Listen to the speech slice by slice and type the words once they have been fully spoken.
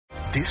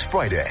This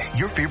Friday,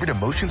 your favorite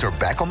emotions are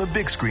back on the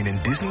big screen in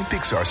Disney and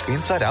Pixar's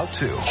Inside Out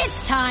 2.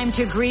 It's time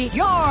to greet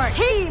your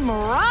Team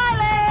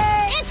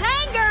Riley. It's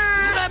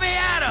anger. Let me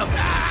at him.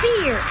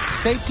 Fear.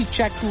 Safety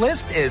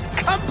checklist is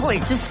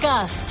complete.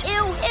 Disgust. Ew,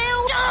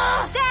 ew.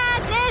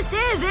 Sadness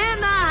is in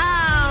the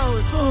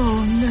house.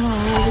 Oh, no.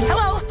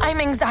 Hello, I'm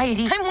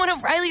anxiety. I'm one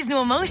of Riley's new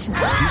emotions.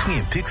 Disney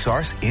and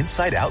Pixar's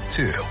Inside Out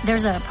 2.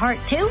 There's a part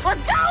 2? We're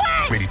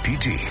going! Rated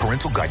PG.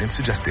 Parental guidance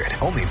suggested.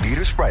 Only in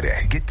theaters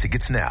Friday. Get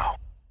tickets now.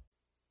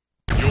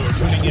 You're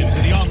tuning in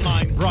to the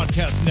online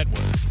broadcast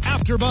network,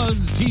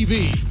 AfterBuzz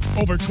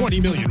TV. Over 20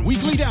 million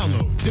weekly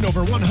downloads in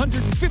over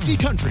 150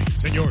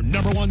 countries, and your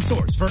number one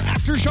source for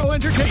after-show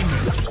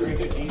entertainment.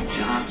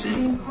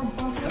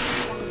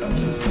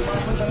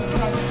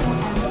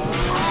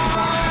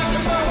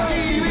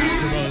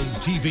 AfterBuzz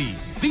TV,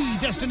 the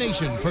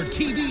destination for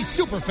TV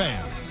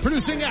superfans,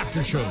 producing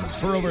aftershows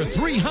for over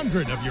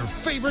 300 of your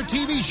favorite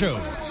TV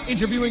shows,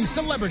 interviewing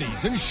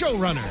celebrities and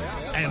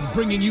showrunners, and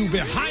bringing you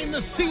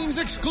behind-the-scenes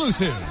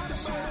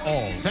exclusives.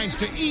 All thanks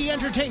to E!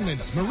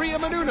 Entertainment's Maria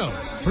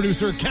Menounos,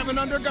 producer Kevin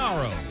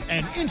Undergaro,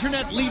 and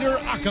internet leader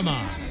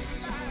Akamai.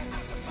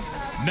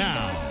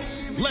 Now,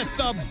 let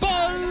the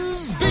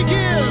buzz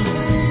begin!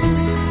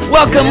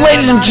 Welcome,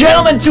 ladies and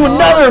gentlemen, to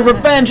another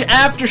Revenge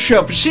After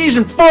Show for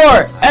Season 4,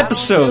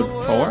 Episode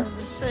 4?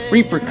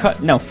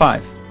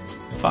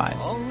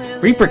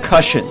 5.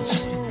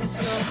 Repercussions.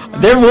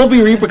 There will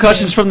be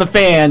repercussions from the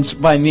fans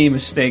by me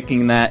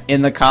mistaking that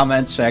in the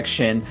comments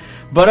section.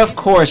 But of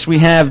course, we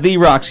have the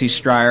Roxy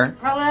Stryer.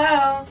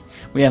 Hello.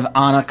 We have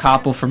Anna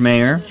Koppel for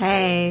mayor.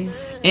 Hey.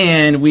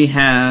 And we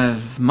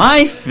have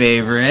my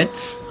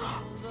favorite...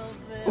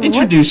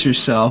 Introduce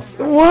yourself.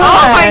 What?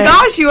 Oh my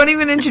gosh, you won't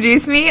even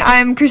introduce me?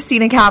 I'm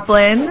Christina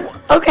Kaplan.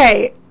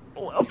 Okay.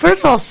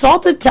 First of all,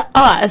 salted to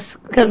us,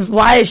 because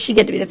why does she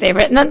get to be the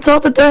favorite? And then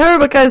salted to her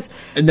because...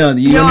 No,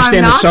 you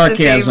understand the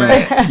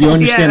sarcasm. You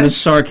understand the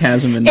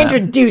sarcasm in that.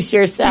 Introduce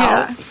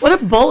yourself. Yeah. What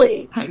a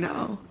bully. I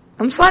know.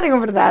 I'm sliding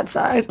over to that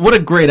side. What a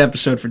great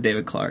episode for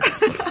David Clark.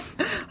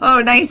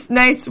 Oh,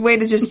 nice way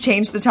to just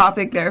change the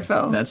topic there,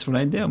 Phil. That's what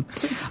I do.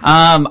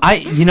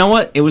 You know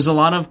what? It was a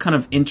lot of kind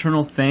of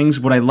internal things.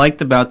 What I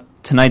liked about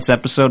tonight's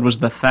episode was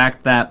the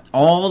fact that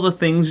all the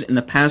things in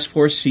the past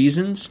 4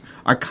 seasons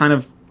are kind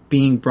of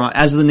being brought,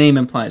 as the name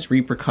implies,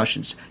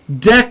 repercussions.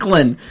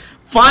 Declan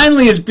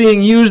finally is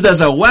being used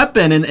as a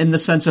weapon in the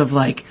sense of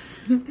like,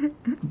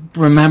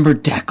 remember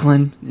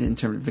Declan in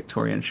terms of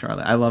Victoria and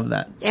Charlotte. I love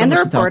that. And the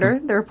reporter.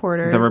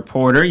 The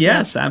reporter,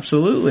 yes,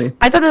 absolutely.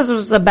 I thought this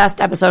was the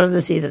best episode of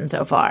the season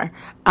so far.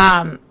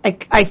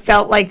 I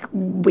felt like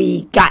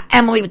we got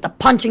Emily with the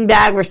punching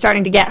bag. We're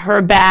starting to get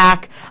her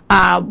back.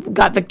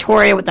 Got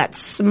Victoria with that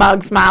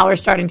smug smile. We're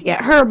starting to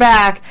get her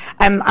back.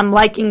 I'm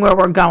liking where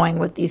we're going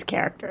with these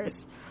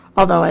characters.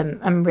 Although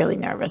I'm really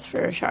nervous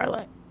for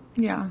Charlotte.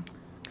 Yeah.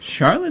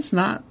 Charlotte's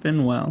not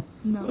been well.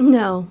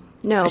 No.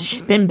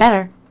 She's been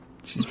better.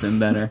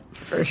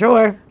 For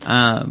sure.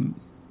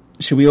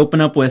 Should we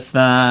open up with,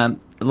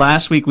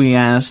 last week we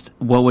asked,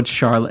 what would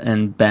Charlotte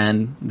and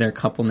Ben, their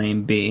couple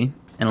name, be?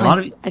 And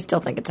I still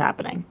think it's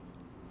happening.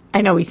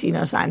 I know we see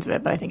no signs of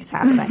it, but I think it's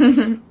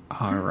happening.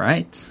 All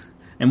right.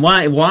 And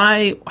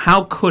why,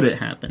 how could it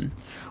happen?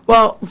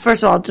 Well,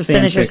 first of all, to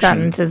finish your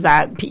sentence is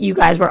that you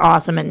guys were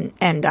awesome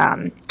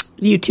and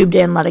you tubed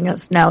in letting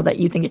us know that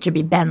you think it should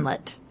be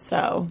Benlet.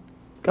 So,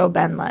 go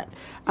Benlet.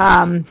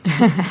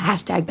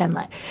 Hashtag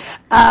Benlet.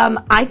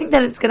 I think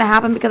that it's going to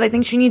happen because I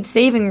think she needs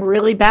saving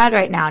really bad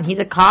right now. And he's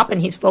a cop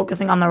and he's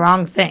focusing on the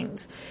wrong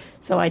things.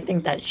 So I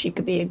think that she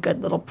could be a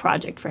good little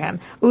project for him.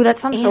 Ooh, that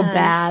sounds so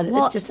bad.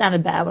 Well, it just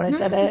sounded bad when I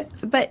said it.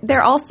 But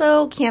they're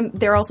also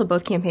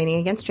both campaigning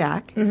against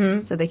Jack. Mm-hmm.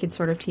 So they could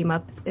sort of team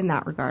up in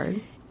that regard.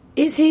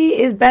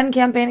 Is Ben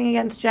campaigning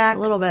against Jack? A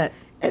little bit.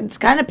 It's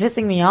kind of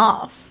pissing me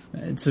off.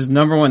 It's his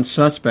number one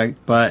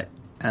suspect, but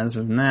as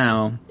of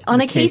now...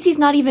 On a case he's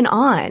not even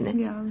on.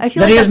 Yeah. I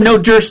feel that he has no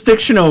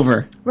jurisdiction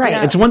over. Right.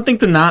 Yeah. It's one thing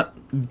to not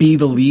be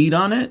the lead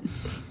on it,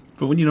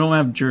 but when you don't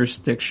have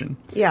jurisdiction.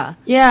 Yeah.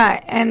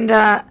 Yeah, and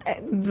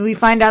we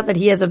find out that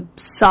he has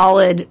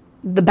the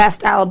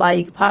best alibi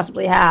you could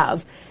possibly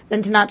have.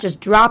 Then to not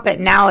just drop it,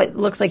 now it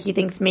looks like he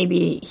thinks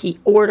maybe he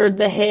ordered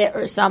the hit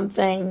or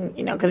something,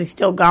 because he's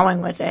still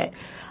going with it.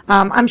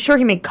 I'm sure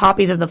he made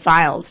copies of the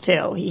files,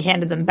 too. He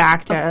handed them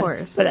back to her. Of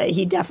course. But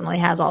he definitely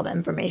has all the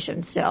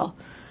information still.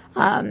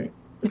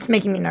 It's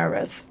making me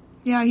nervous.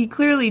 Yeah, he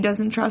clearly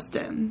doesn't trust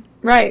him.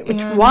 Right.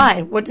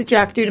 Why? What did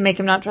Jack do to make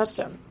him not trust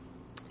him?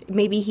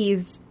 Maybe he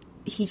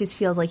just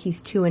feels like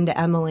he's too into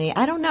Emily.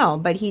 I don't know.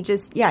 But he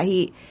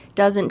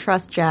doesn't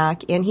trust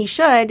Jack. And he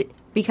should,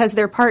 because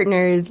they're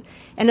partners.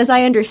 And as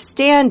I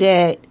understand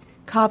it,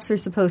 cops are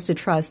supposed to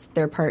trust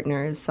their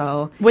partners,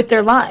 so... With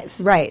their lives.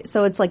 Right.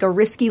 So it's like a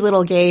risky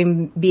little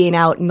game being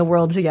out in the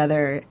world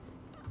together,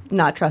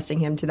 not trusting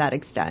him to that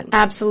extent.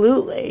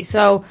 Absolutely.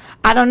 So,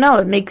 I don't know.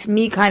 It makes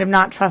me kind of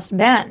not trust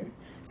Ben.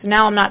 So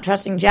now I'm not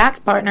trusting Jack's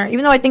partner,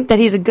 even though I think that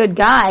he's a good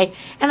guy.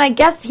 And I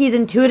guess he's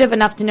intuitive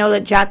enough to know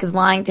that Jack is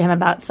lying to him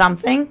about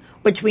something,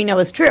 which we know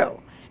is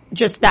true.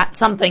 Just that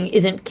something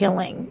isn't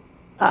killing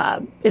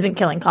isn't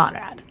killing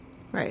Conrad.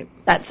 Right.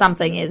 That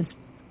something is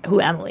who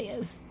Emily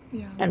is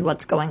and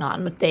what's going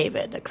on with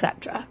David,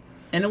 etc.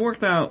 And it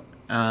worked out.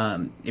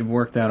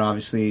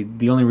 Obviously,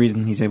 the only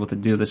reason he's able to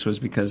do this was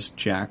because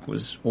Jack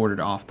was ordered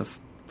off the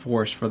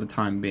force for the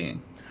time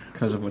being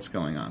because of what's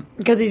going on.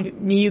 Because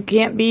you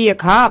can't be a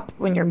cop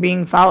when you're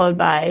being followed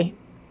by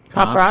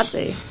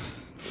paparazzi.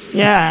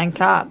 Yeah, and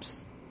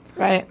cops.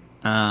 Right.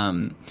 I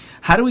want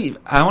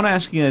to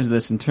ask you guys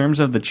this in terms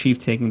of the chief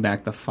taking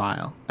back the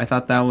file. I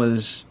thought that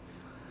was,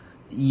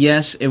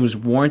 yes, it was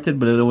warranted,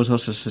 but it was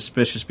also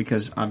suspicious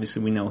because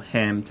obviously we know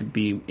him to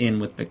be in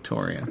with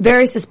Victoria.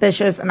 Very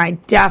suspicious, and I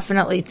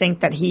definitely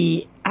think that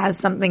he has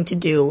something to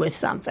do with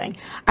something.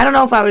 I don't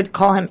know if I would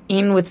call him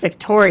in with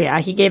Victoria.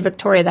 He gave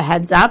Victoria the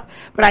heads up,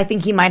 but I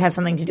think he might have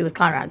something to do with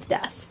Conrad's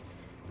death.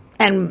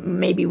 And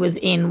maybe was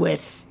in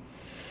with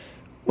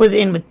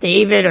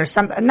David or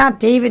something. Not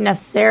David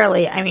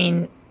necessarily. I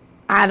mean,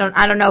 I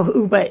don't know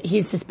who, but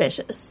he's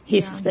suspicious.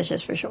 He's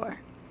suspicious for sure.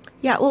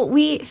 Yeah, well,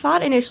 we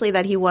thought initially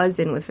that he was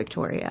in with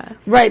Victoria.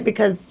 Right,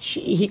 because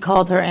he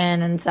called her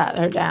in and sat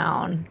her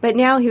down. But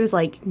now he was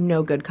like,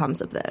 no good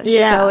comes of this.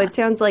 Yeah. So it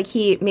sounds like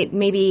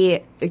maybe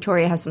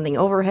Victoria has something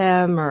over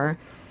him, or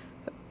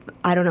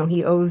I don't know,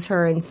 he owes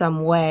her in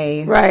some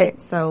way.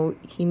 Right. So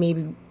he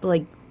maybe,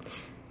 like,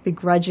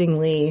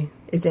 begrudgingly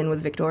is in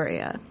with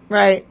Victoria.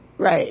 Right,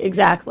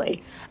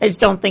 exactly. I just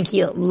don't think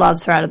he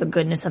loves her out of the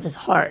goodness of his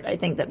heart. I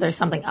think that there's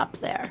something up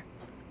there.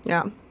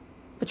 Yeah.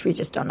 Which we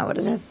just don't know what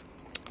it is.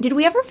 Did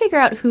we ever figure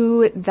out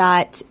who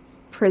that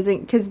prison...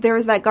 Because there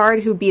was that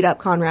guard who beat up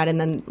Conrad and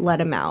then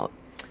let him out.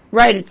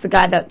 Right, it's the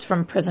guy that's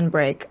from Prison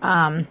Break.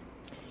 How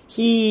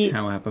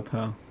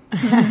apropos.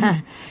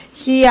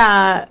 We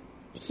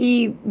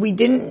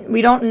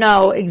don't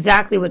know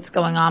exactly what's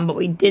going on, but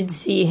we did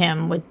see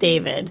him with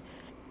David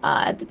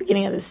at the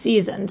beginning of the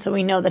season, so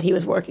we know that he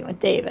was working with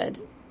David.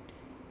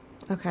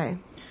 Okay.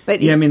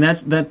 But yeah, I mean,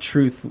 that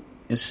truth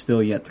is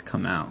still yet to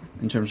come out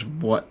in terms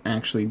of what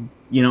actually...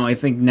 I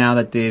think now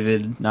that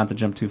David, not to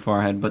jump too far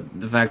ahead, but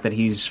the fact that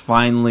he's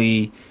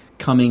finally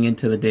coming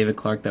into the David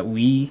Clark that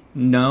we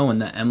know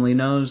and that Emily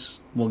knows,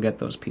 we'll get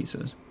those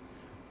pieces.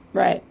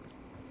 Right.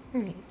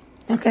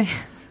 Okay.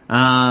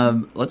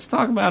 Let's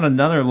talk about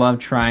another love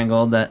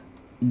triangle that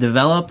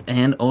developed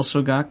and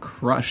also got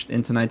crushed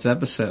in tonight's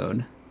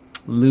episode.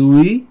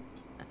 Louise.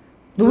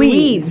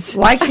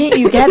 Why can't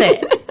you get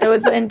it? It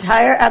was the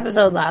entire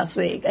episode last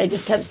week. I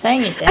just kept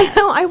saying it. I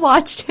know. I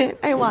watched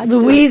it.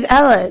 Louise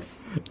Ellis.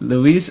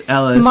 Louise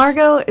Ellis.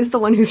 Margot is the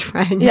one who's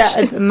French. Yeah,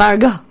 it's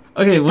Margot.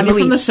 Okay, when you're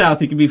from the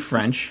South, you can be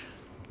French.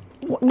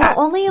 No,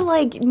 only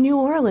like New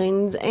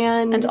Orleans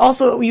and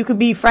also you could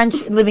be French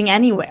living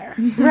anywhere.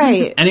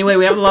 Right. Anyway,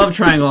 we have a love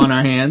triangle on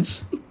our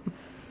hands.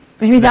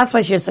 Maybe that's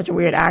why she has such a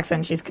weird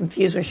accent. She's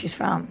confused where she's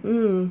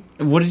from.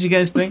 What did you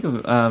guys think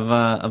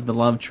of the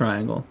love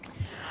triangle?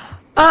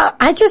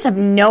 I just have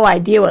no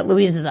idea what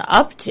Louise is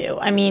up to.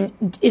 I mean,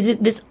 is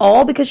it this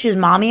all because she has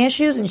mommy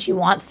issues and she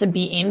wants to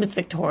be in with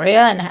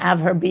Victoria and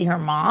have her be her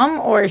mom?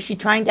 Or is she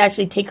trying to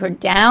actually take her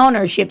down?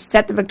 Or is she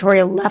upset that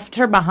Victoria left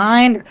her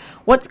behind?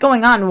 What's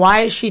going on?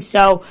 Why is she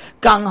so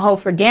gung-ho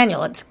for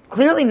Daniel? It's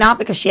clearly not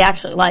because she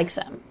actually likes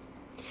him.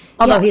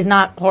 Although he's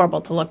not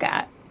horrible to look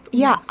at.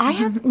 Yeah, I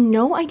have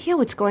no idea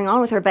what's going on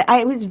with her, but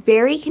I was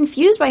very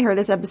confused by her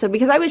this episode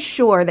because I was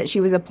sure that she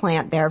was a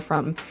plant there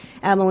from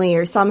Emily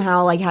or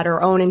somehow like had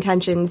her own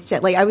intentions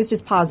to, like, I was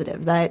just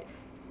positive that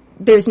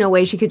there's no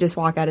way she could just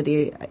walk out of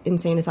the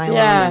insane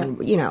asylum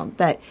and,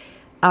 that,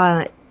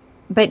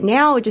 but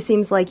now it just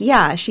seems like,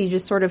 she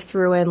just sort of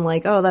threw in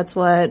like, oh, that's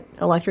what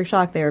electric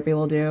shock therapy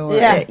will do. Or,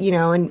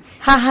 and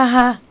ha ha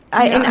ha.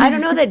 And I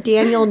don't know that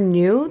Daniel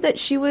knew that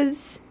she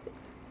was...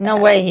 No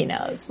way he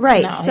knows.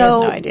 Right. No, he has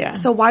no idea.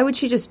 So why would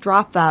she just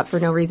drop that for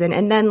no reason?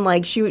 And then,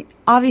 like, she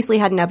obviously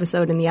had an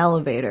episode in the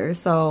elevator,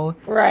 so...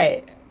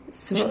 Right.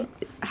 So she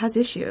has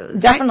issues.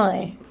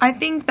 Definitely. I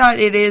think that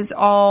it is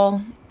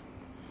all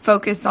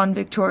focused on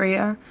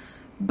Victoria,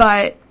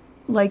 but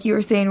like you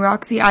were saying,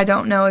 Roxy, I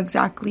don't know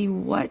exactly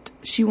what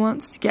she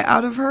wants to get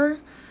out of her,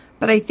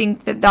 but I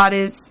think that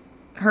is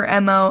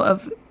her MO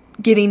of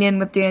getting in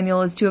with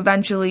Daniel is to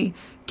eventually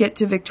get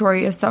to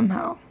Victoria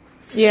somehow.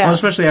 Yeah. Well,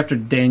 especially after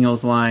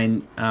Daniel's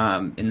line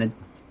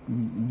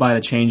by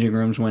the changing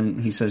rooms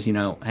when he says,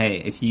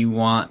 hey, if you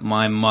want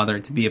my mother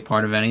to be a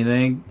part of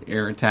anything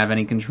or to have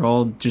any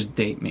control, just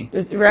date me.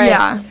 Right.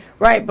 Yeah.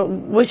 Right. But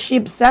was she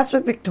obsessed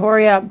with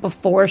Victoria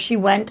before she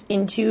went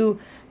into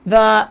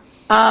the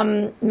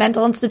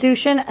mental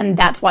institution, and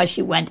that's why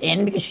she went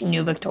in because she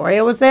knew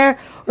Victoria was there?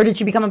 Or did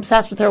she become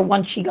obsessed with her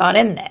once she got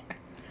in there?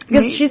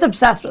 Because she's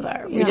obsessed with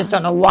her. We just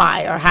don't know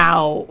why or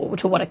how,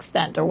 to what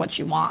extent, or what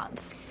she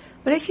wants.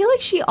 But I feel like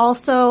she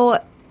also...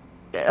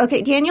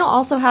 Okay, Daniel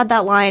also had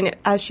that line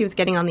as she was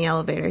getting on the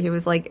elevator.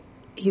 He's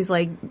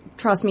like,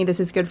 trust me,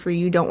 this is good for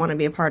you. You don't want to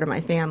be a part of my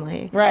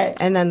family. Right.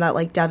 And then that,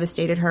 like,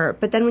 devastated her.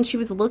 But then when she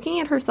was looking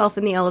at herself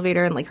in the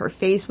elevator and, like, her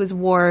face was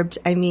warped,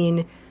 I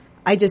mean,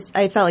 I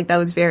felt like that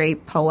was very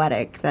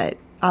poetic, that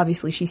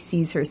obviously she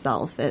sees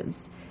herself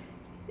as...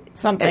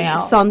 Something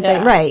else.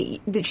 Right.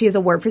 That she has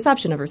a warped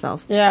perception of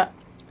herself. Yeah.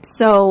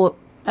 So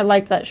I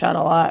liked that shot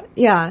a lot.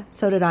 yeah,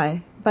 so did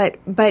I.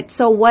 But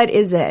so what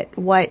is it?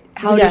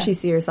 How Yeah. does she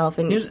see herself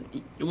in?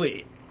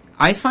 Wait,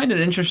 I find it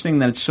interesting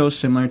that it's so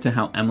similar to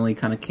how Emily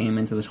kind of came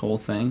into this whole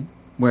thing,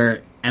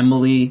 where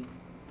Emily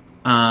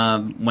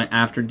went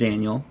after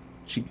Daniel.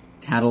 She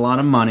had a lot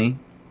of money.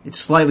 It's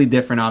slightly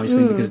different,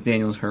 obviously, because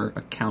Daniel's her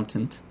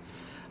accountant.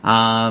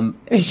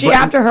 Is she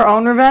after her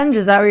own revenge?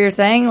 Is that what you're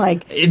saying?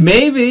 Like, It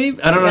may be.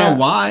 I don't Yeah. know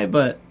why,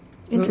 but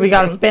we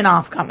got a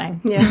spin-off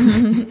coming. Yeah,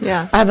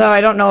 yeah. Although I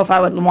don't know if I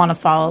would want to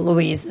follow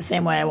Louise the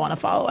same way I want to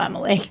follow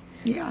Emily.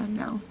 Yeah,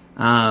 no.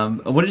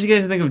 what did you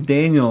guys think of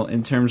Daniel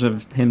in terms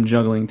of him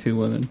juggling two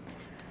women?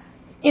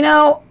 You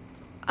know,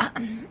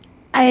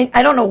 I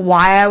don't know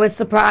why I was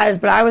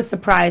surprised, but I was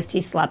surprised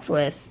he slept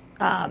with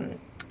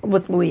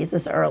Louise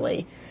this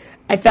early.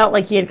 I felt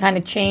like he had kind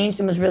of changed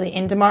and was really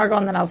into Margot,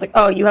 and then I was like,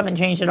 oh, you haven't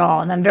changed at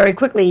all. And then very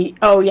quickly,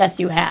 oh, yes,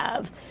 you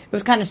have. It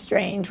was kind of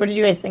strange. What did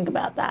you guys think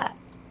about that?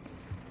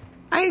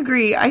 I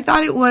agree. I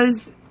thought it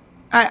was.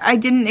 I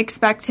didn't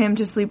expect him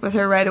to sleep with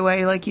her right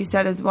away, like you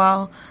said as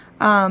well.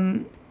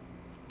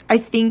 I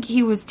think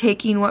he was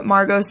taking what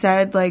Margot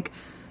said, like,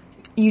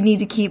 you need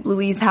to keep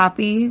Louise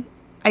happy.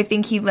 I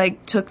think he,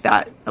 like, took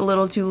that a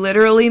little too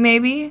literally,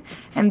 maybe,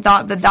 and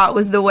thought that that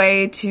was the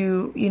way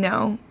to, you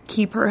know,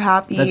 keep her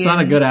happy. That's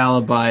not a good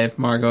alibi if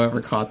Margot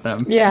ever caught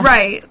them. Yeah.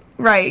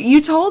 Right. You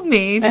told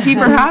me to keep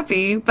her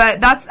happy, but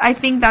I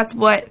think that's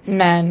what.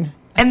 Men.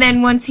 And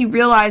then once he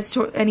realized,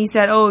 and he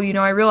said, oh, you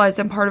know, I realized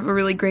I'm part of a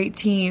really great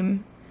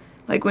team.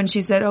 Like when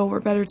she said, oh, we're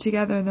better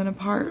together than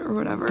apart or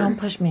whatever. Don't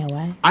push me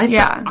away.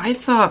 I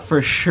thought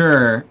for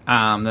sure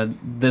that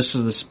this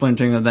was the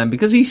splintering of them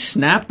because he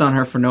snapped on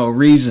her for no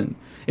reason.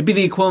 It'd be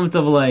the equivalent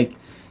of like,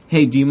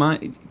 hey, do you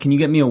mind? Can you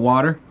get me a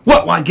water?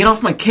 What? Why? Get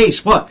off my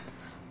case. What?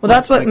 Well,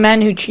 that's what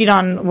men who cheat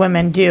on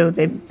women do.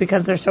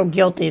 Because they're so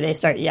guilty, they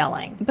start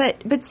yelling.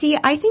 But see,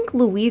 I think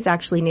Louise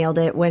actually nailed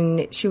it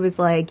when she was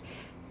like,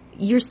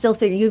 you still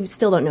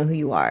don't know who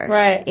you are.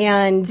 Right.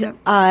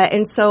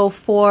 And so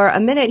for a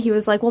minute he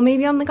was like, well,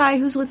 maybe I'm the guy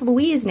who's with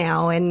Louise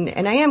now and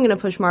I am going to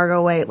push Margot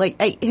away.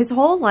 Like his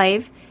whole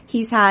life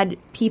he's had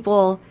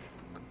people,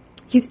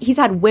 he's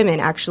had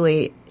women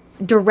actually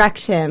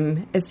direct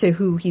him as to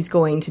who he's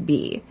going to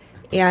be.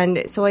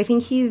 And so I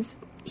think he's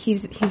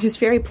just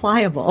very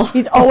pliable.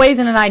 He's always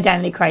in an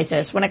identity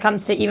crisis when it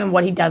comes to even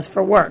what he does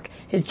for work.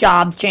 His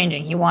job's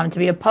changing. He wanted to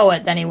be a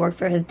poet, then he worked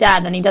for his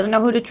dad, then he doesn't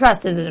know who to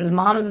trust. Is it his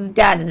mom, is it his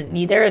dad? Is it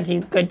neither? Is he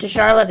good to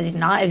Charlotte? Is he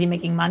not? Is he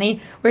making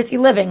money? Where is he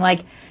living?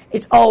 Like,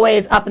 it's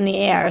always up in the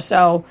air.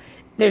 So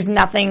there's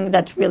nothing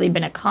that's really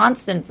been a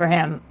constant for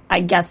him. I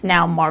guess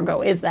now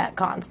Margot is that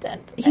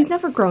constant. He's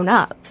never grown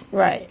up.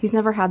 Right. He's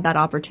never had that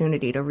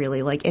opportunity to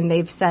really, like, and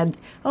they've said,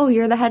 oh,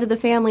 you're the head of the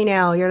family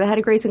now, you're the head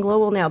of Grace and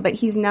Global now, but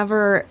he's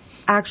never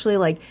actually,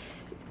 like,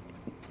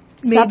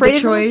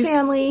 separated from his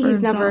family.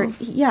 He's never,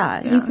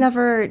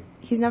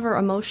 he's never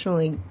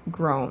emotionally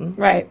grown.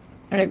 Right.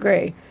 I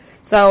agree.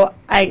 So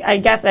I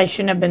guess I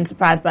shouldn't have been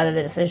surprised by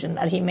the decision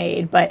that he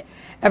made, but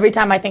every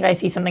time I think I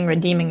see something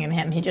redeeming in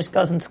him, he just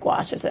goes and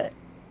squashes it.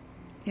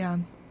 Yeah.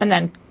 And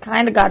then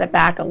kind of got it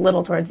back a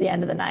little towards the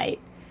end of the night.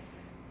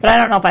 But I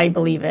don't know if I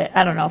believe it.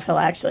 I don't know if he'll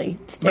actually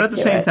stick to it. But at the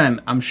same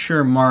time, I'm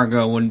sure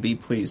Margot wouldn't be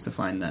pleased to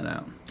find that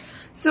out.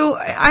 So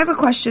I have a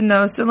question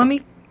though. So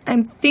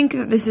I think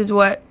that this is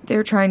what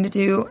they're trying to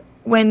do.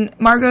 When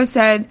Margot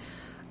said,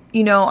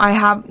 you know,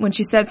 when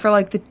she said for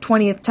like the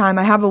 20th time,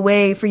 I have a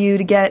way for you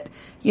to get,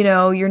 you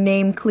know, your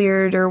name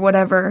cleared or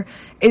whatever.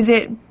 Is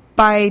it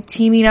by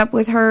teaming up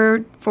with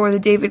her for the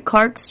David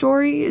Clark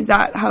story? Is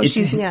that how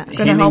she's going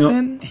to help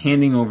him?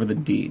 Handing over the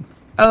deed.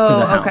 Oh, to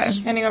the house.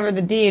 okay. Handing over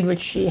the deed, which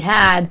she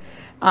had.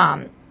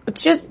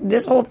 It's just,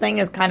 this whole thing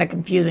is kind of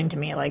confusing to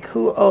me. Like,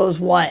 who owes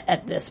what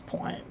at this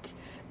point?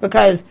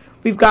 Because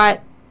we've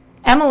got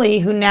Emily,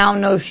 who now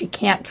knows she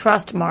can't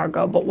trust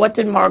Margot, but what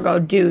did Margot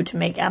do to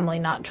make Emily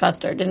not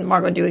trust her? Didn't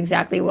Margot do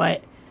exactly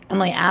what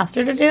Emily asked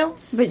her to do?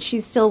 But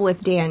she's still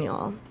with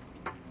Daniel.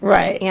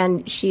 Right.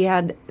 And she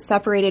had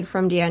separated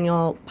from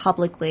Daniel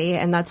publicly,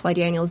 and that's why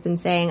Daniel's been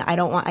saying,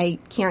 I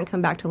can't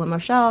come back to La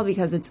Mochelle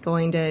because it's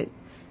going to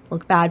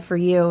look bad for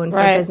you and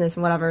for business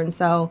and whatever. And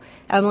so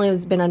Emily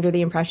has been under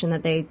the impression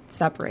that they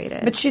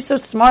separated. But she's so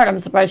smart,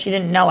 I'm surprised she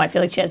didn't know. I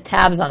feel like she has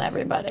tabs on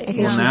everybody.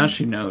 Well, now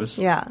she knows.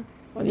 Yeah.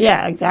 Well,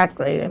 yeah,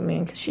 exactly. I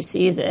mean, because she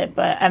sees it,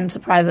 but I'm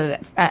surprised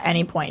that at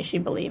any point she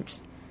believed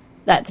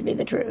that to be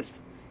the truth.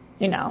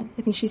 You know?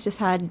 I think she's just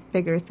had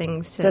bigger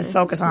things to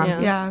focus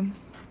on. Yeah.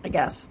 I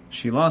guess.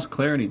 She lost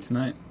clarity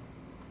tonight.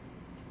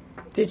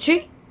 Did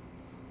she?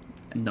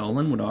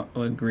 Nolan would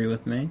agree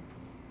with me.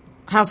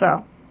 How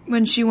so?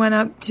 When she went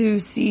up to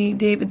see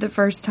David the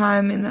first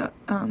time in the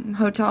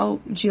hotel,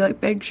 she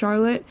like begged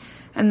Charlotte,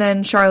 and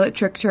then Charlotte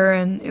tricked her,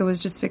 and it was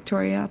just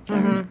Victoria up there.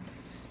 Mm-hmm.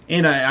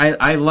 And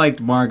I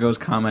liked Margot's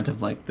comment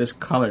of like, this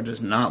color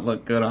does not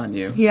look good on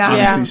you. Yeah.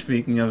 Obviously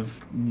speaking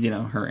of, you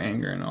know, her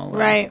anger and all that.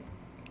 Right.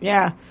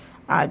 Yeah.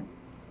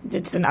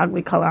 It's an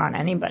ugly color on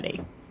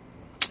anybody.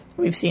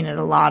 We've seen it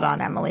a lot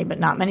on Emily, but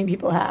not many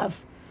people have.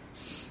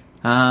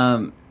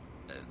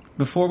 But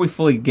before we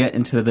fully get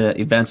into the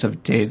events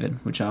of David,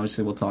 which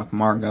obviously we'll talk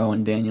Margot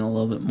and Daniel a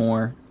little bit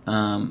more,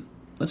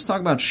 let's talk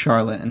about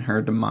Charlotte and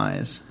her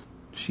demise.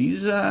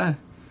 She's,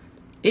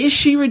 is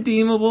she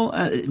redeemable?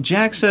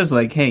 Jack says,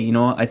 like, hey, you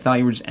know what? I thought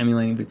you were just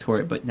emulating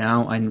Victoria, but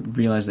now I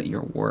realize that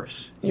you're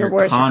worse. You're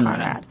worse than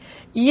Conrad.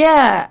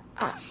 Yeah.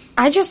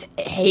 I just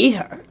hate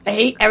her. I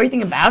hate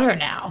everything about her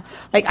now.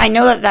 Like, I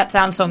know that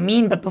sounds so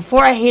mean, but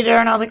before I hated her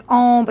and I was like,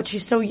 oh, but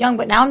she's so young.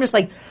 But now I'm just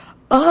like,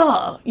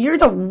 oh, you're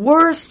the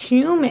worst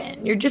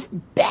human. You're just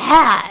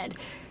bad.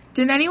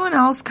 Did anyone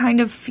else kind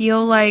of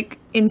feel like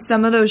in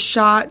some of those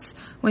shots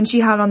when she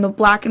had on the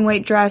black and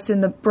white dress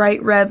and the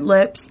bright red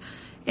lips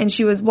and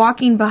she was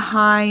walking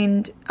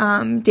behind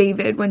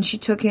David when she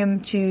took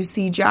him to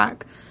see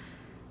Jack,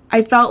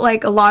 I felt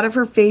like a lot of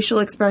her facial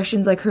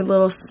expressions, like her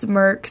little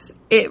smirks,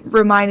 it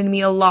reminded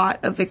me a lot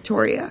of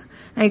Victoria.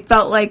 And I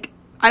felt like,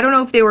 I don't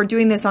know if they were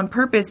doing this on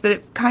purpose, but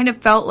it kind of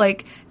felt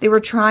like they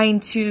were trying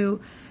to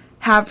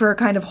have her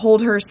kind of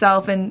hold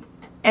herself and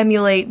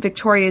emulate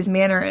Victoria's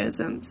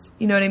mannerisms.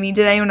 You know what I mean?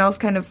 Did anyone else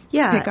kind of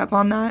pick up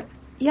on that?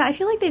 Yeah, I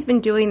feel like they've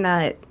been doing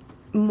that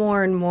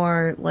more and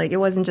more. Like, it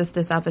wasn't just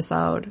this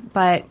episode.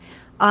 But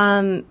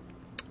I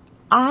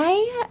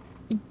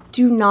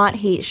do not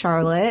hate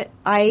Charlotte.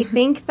 I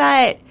think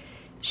that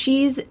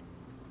she's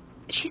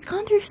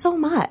gone through so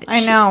much.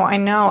 I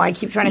know. I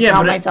keep trying to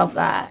tell myself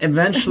that.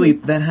 Eventually,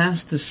 that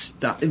has to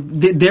stop.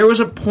 There was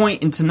a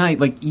point in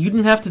tonight, like, you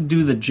didn't have to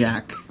do the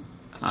Jack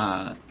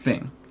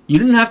thing. You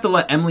didn't have to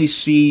let Emily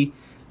see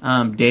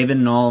David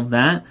and all of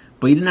that,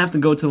 but you didn't have to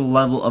go to the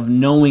level of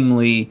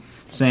knowingly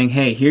saying,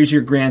 hey, here's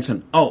your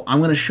grandson. Oh, I'm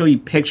going to show you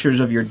pictures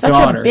of your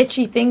daughter. Such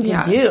a bitchy thing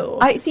to do.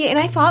 I see, and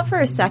I thought for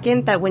a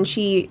second that when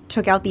she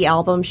took out the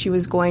album, she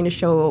was going to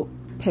show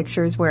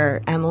pictures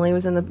where Emily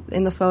was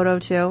in the photo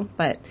too,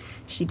 but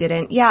she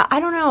didn't. Yeah,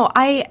 I don't know.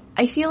 I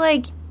feel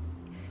like,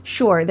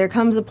 sure, there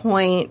comes a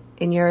point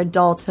in your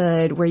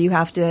adulthood where you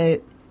have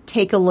to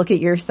take a look at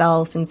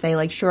yourself and say,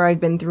 like, sure, I've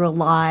been through a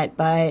lot,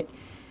 but,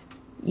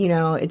 you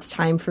know, it's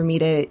time for me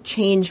to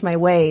change my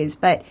ways.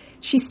 But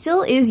she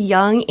still is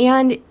young,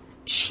 and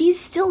she's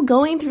still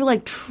going through,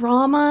 like,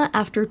 trauma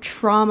after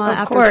trauma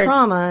after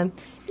trauma.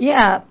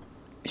 Yeah,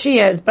 she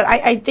is. But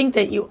I think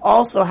that you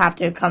also have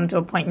to come to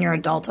a point in your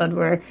adulthood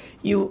where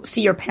you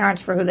see your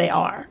parents for who they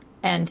are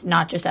and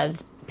not just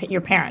as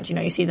your parents. You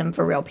know, you see them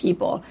for real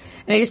people.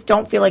 And I just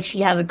don't feel like she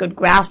has a good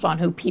grasp on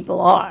who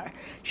people are.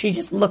 She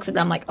just looks at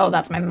them like, oh,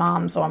 that's my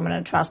mom, so I'm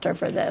going to trust her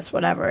for this,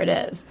 whatever it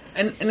is.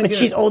 And again, but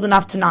she's old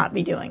enough to not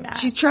be doing that.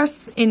 She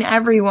trusts in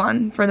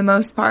everyone for the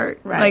most part.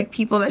 Right. Like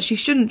people that she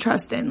shouldn't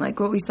trust in, like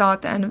what we saw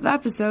at the end of the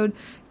episode,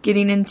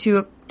 getting into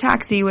a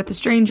taxi with a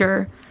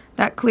stranger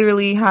that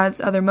clearly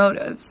has other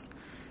motives.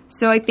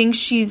 So I think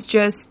she's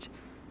just,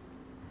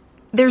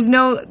 there's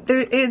no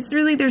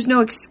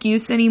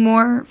excuse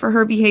anymore for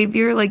her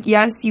behavior. Like,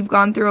 yes, you've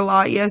gone through a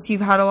lot. Yes,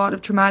 you've had a lot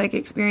of traumatic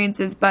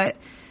experiences, but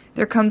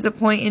there comes a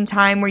point in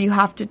time where you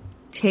have to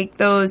take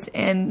those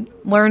and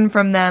learn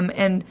from them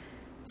and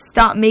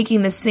stop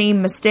making the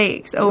same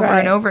mistakes over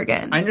and over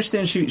again. I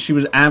understand she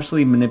was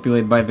absolutely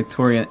manipulated by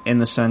Victoria in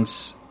the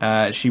sense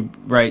she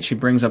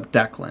brings up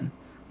Declan.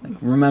 Like,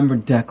 remember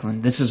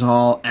Declan, this is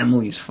all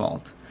Emily's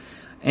fault.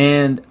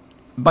 And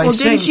by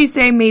didn't she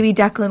say maybe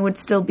Declan would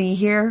still be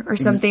here or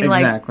something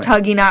like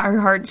tugging at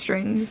her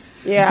heartstrings?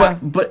 Yeah.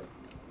 But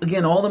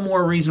again, all the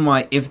more reason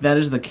why, if that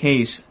is the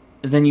case,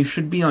 then you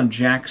should be on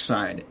Jack's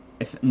side,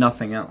 if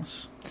nothing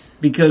else.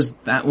 Because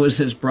that was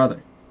his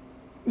brother.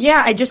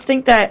 Yeah, I just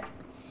think that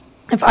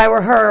if I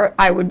were her,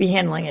 I would be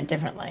handling it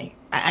differently.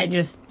 I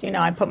just,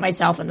 I put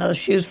myself in those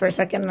shoes for a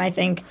second,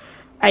 and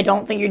I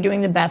don't think you're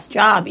doing the best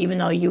job, even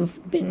though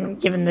you've been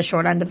given the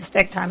short end of the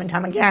stick time and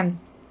time again.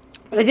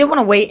 But I did want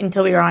to wait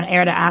until we were on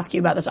air to ask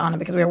you about this, Anna,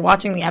 because we were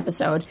watching the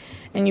episode,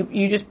 and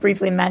you just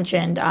briefly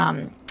mentioned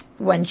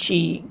when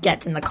she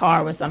gets in the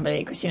car with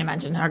somebody. Christina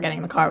mentioned her getting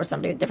in the car with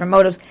somebody with different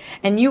motives.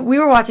 And we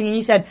were watching, and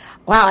you said,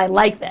 wow, I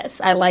like this.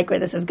 I like where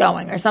this is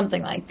going, or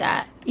something like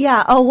that.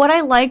 Yeah. Oh, what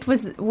I liked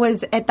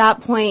was at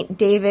that point,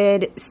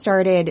 David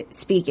started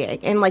speaking.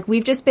 And,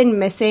 we've just been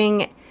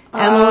missing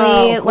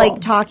Emily, cool.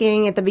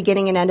 Talking at the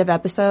beginning and end of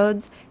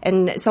episodes.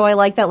 And so I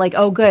like that,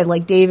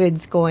 good,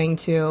 David's going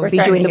to be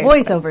doing the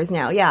voiceovers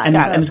now. Yeah. And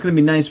it's going to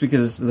be nice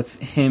because of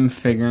him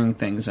figuring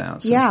things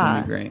out. So it's going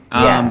to be great.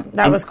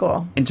 That was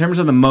cool. In terms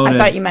of the motive.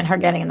 I thought you meant her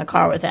getting in the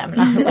car with him.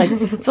 And I was like,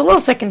 it's a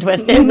little sick and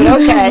twisted,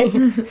 but okay.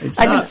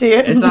 I can see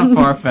it. It's not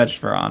far-fetched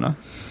for Anna.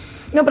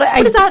 No, but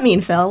what does that mean,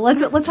 Phil?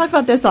 Let's talk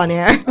about this on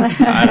air.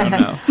 I don't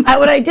know.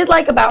 What I did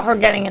like about her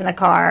getting in the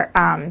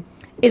car,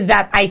 is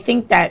that I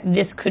think that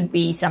this could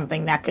be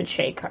something that could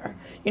shake her.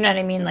 You know what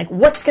I mean?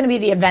 What's going to be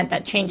the event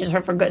that changes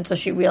her for good so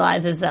she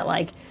realizes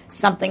that,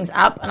 something's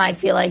up? And I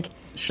feel like...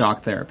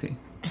 Shock therapy.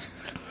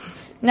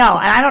 No,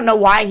 and I don't know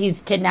why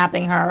he's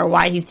kidnapping her or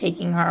why he's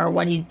taking her or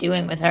what he's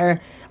doing with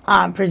her.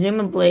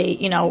 Presumably,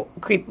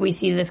 we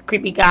see this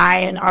creepy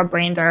guy and our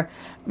brains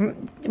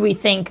we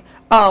think,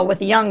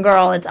 with a young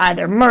girl, it's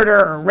either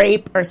murder or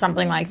rape or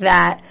something like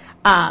that.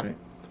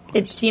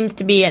 it seems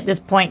to be at this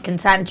point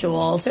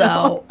consensual,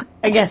 so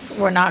I guess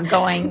we're not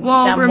going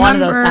Well, down one of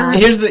those remember-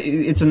 paths.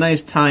 It's a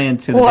nice tie-in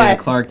to the What? David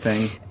Clark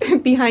thing.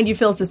 Behind you,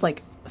 Phil's just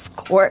like, of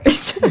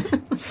course.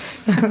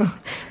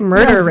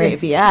 Murder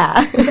rape,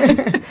 yeah.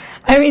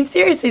 I mean,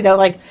 seriously though,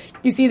 like,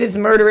 you see this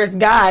murderous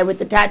guy with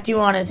the tattoo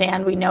on his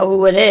hand, we know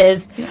who it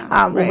is.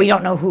 Well, we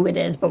don't know who it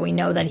is, but we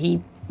know that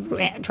he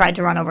tried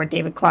to run over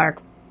David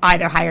Clark,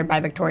 either hired by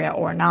Victoria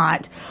or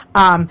not.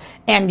 And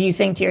you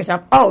think to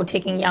yourself, oh,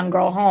 taking a young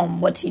girl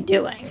home, what's he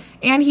doing?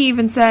 And he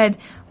even said,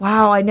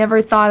 wow, I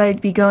never thought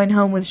I'd be going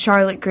home with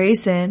Charlotte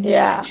Grayson.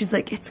 Yeah. She's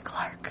like, it's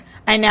Clark.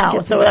 I know.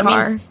 Gets So in the that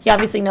car. means he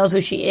obviously knows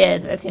who she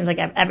is. It seems like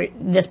at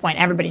this point,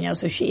 everybody knows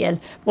who she is.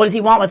 What does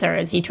he want with her?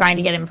 Is he trying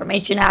to get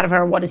information out of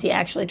her? What is he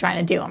actually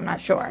trying to do? I'm not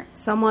sure.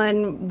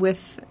 Someone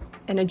with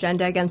an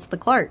agenda against the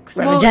Clarks.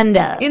 An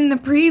agenda. In the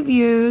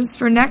previews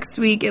for next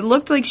week, it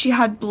looked like she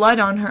had blood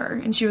on her.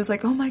 And she was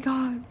like, oh my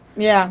God.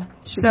 Yeah.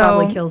 She So-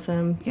 probably kills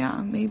him.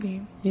 Yeah,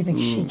 maybe. You think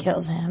she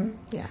kills him?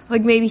 Yeah.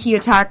 Like maybe he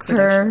attacks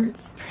her.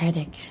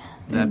 Prediction.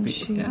 That'd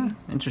be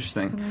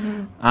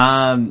interesting.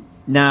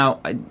 Now,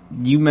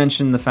 you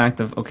mentioned the fact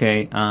of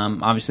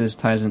obviously this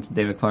ties into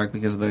David Clark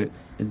because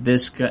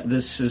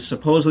this is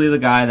supposedly the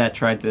guy that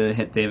tried to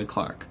hit David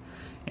Clark,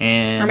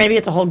 and Or maybe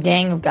it's a whole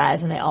gang of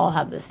guys and they all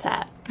have this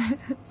tat.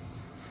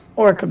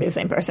 Or it could be the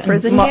same person.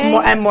 Prison gang?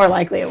 And more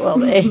likely it will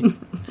be.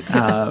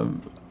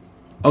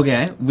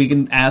 okay, we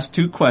can ask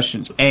two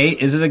questions: A,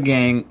 is it a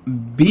gang?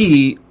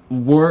 B,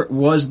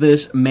 was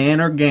this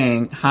man or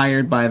gang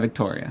hired by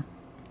Victoria?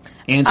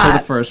 Answer the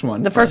first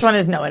one. The first one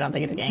is no, I don't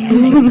think it's a gang. I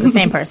think it's the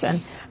same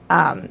person.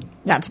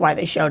 That's why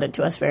they showed it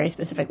to us very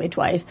specifically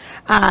twice.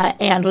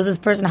 And was this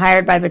person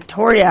hired by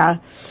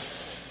Victoria?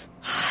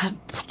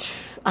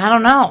 I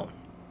don't know.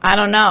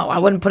 I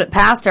wouldn't put it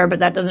past her, but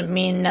that doesn't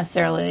mean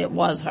necessarily it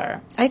was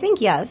her. I think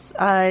yes.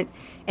 And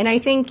I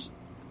think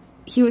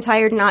he was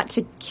hired not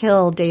to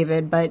kill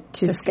David, but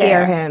to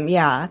scare. scare him.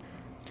 Yeah.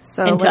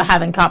 So Into like,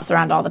 having cops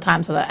around all the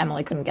time so that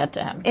Emily couldn't get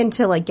to him. and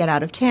to like get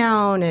out of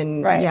town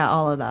and Right. yeah,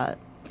 all of that.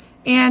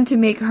 And to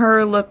make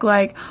her look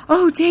like,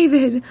 oh,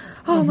 David,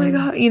 oh my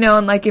God,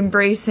 and like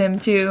embrace him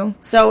too.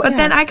 So, But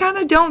then I kind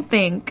of don't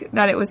think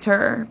that it was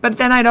her. But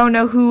then I don't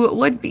know who it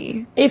would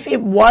be. if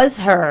it was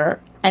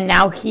her and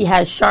now he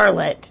has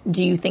Charlotte,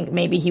 do you think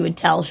maybe he would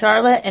tell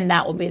Charlotte and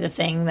that will be the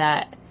thing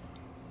that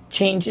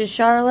changes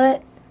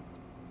Charlotte?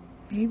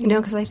 No,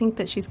 because I think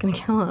that she's going to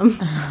kill him.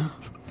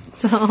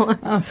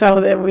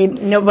 So that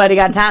nobody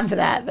got time for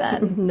that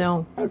then.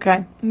 No.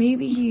 Okay.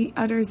 Maybe he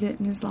utters it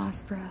in his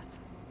last breath.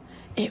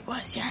 It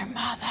was your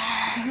mother.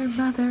 Her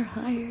mother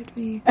hired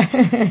me.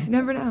 You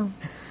never know.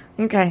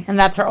 Okay, and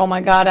that's her oh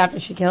my God after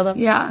she killed him?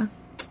 Yeah.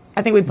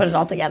 I think we put it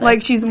all together.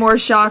 Like she's more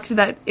shocked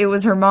that it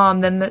was her mom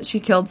than that she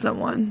killed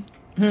someone.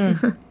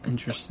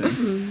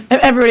 Interesting.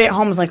 everybody at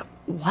home was like,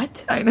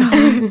 what? I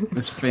know.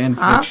 This fan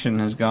fiction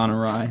has gone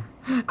awry.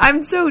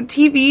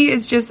 TV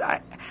is just,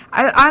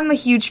 I'm a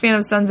huge fan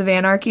of Sons of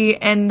Anarchy,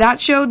 and that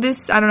show, I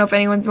don't know if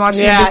anyone's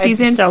watching Yeah, this it's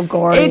season. so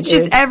gory, It's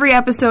just dude. every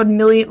episode,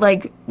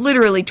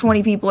 literally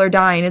 20 people are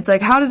dying. It's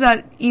like, how does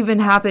that even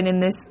happen in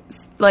this,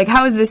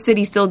 how is this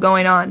city still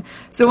going on?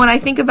 So when I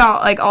think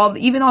about,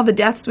 even all the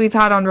deaths we've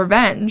had on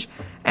Revenge,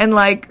 and,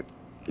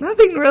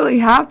 nothing really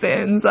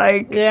happens.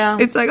 Yeah.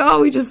 It's like,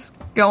 oh, we just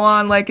go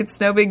on like it's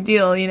no big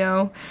deal,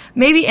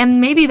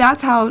 Maybe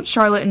that's how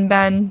Charlotte and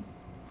Ben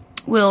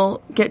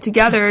will get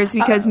together is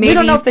because maybe we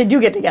don't know if they do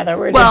get together.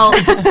 well,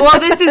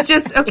 this is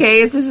just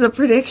okay. This is a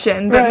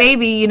prediction, but Right.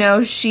 maybe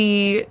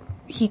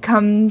he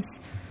comes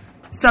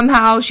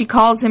somehow. She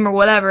calls him or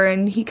whatever,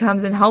 and he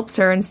comes and helps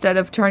her instead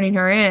of turning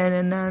her in,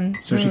 and then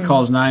So she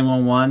calls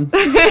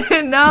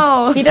 911.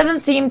 no, He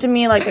doesn't seem to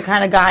me like the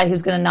kind of guy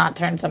who's going to not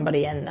turn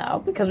somebody in,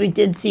 though, because we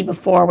did see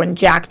before when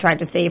Jack tried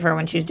to save her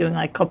when she was doing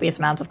copious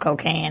amounts of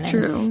cocaine, and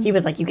True. he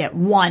was like, "You get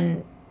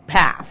one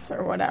pass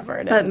or whatever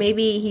it is." But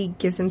maybe he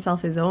gives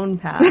himself his own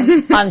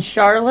pass. on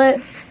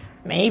Charlotte,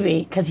 maybe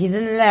because he's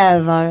in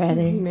love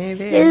already.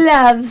 Maybe. He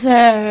loves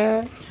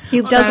her. He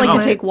does like know.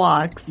 to take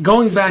walks.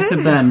 Going back to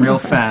Ben real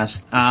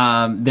fast,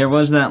 there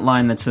was that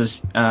line that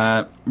says,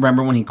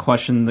 remember when he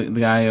questioned the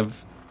guy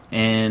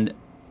and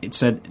it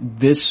said,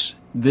 this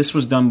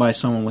was done by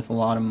someone with a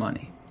lot of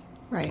money.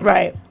 Right.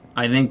 Right.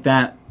 I think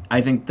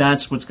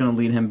that's what's going to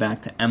lead him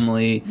back to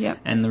Emily. Yep.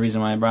 And the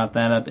reason why I brought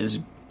that up is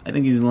I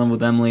think he's in love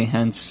with Emily,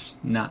 hence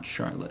not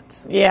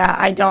Charlotte. Yeah,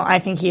 I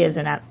think he is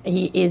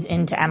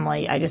into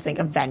Emily. I just think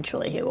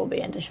eventually he will be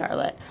into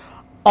Charlotte.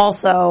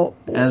 Also,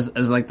 As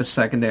like the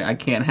secondary, I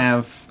can't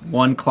have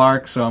one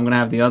Clark, so I'm going to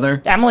have the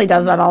other. Emily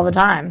does that all the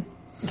time.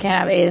 You can't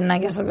have Aiden. I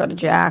guess I'll go to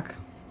Jack.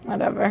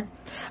 Whatever.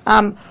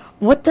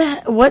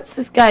 What's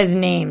this guy's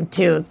name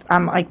too?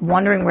 I'm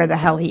wondering where the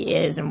hell he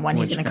is and when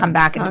he's Which going to guy? come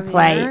back into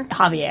play.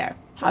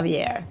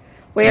 Javier.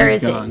 Where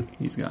is He's he? gone.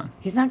 He's gone.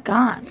 He's not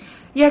gone.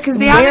 yeah, because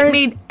they Where's- haven't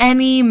made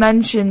any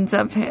mentions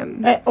of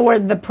him, Or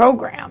the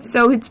program.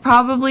 so it's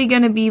probably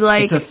going to be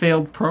It's a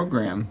failed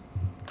program.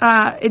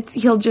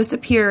 he'll just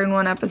appear in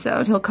one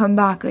episode. He'll come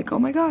back like, oh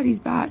my God, he's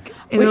back,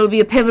 and it'll be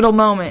a pivotal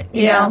moment.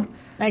 You know.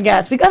 I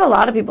guess. We got a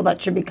lot of people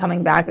that should be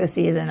coming back this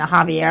season.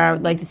 Javier, I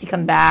would like to see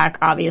come back.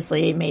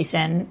 Obviously,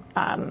 Mason.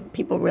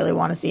 People really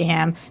want to see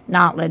him.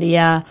 Not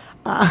Lydia.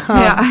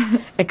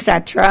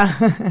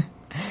 Etc.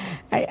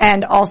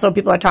 And also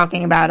people are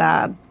talking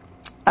about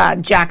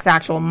Jack's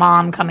actual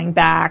mom coming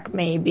back,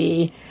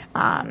 maybe.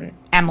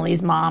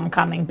 Emily's mom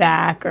coming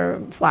back,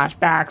 or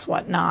flashbacks,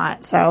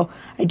 whatnot. So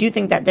I do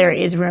think that there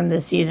is room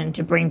this season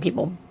to bring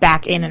people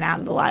back in and out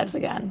of the lives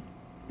again,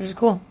 which is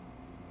cool.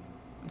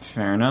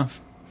 Fair enough.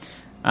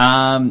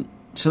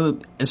 So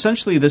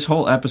essentially this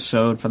whole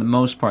episode, for the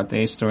most part, the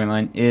A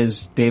storyline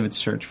is David's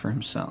search for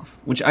himself,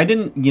 which I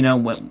didn't,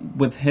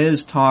 with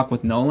his talk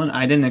with Nolan,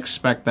 I didn't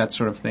expect that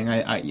sort of thing.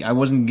 I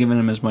wasn't giving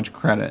him as much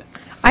credit.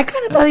 I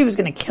kind of thought he was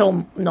going to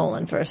kill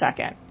Nolan for a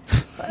second.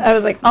 I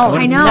was like, oh,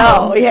 I know.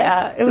 No.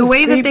 Yeah. It was the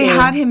way creepy. that they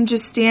had him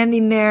just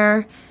standing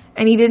there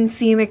and he didn't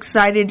seem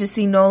excited to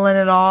see Nolan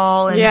at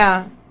all. And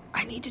yeah.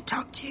 I need to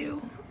talk to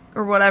you,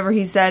 or whatever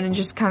he said, and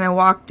just kind of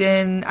walked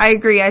in. I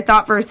agree. I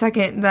thought for a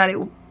second that it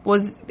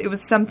was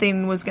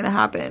something was going to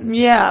happen.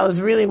 Yeah, I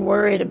was really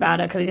worried about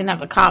it because he didn't have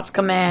the cops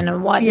come in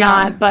and whatnot.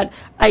 Yeah. But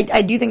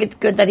I do think it's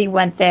good that he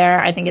went there.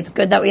 I think it's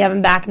good that we have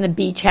him back in the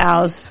beach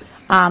house.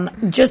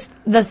 Just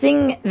the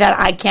thing that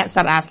I can't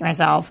stop asking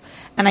myself,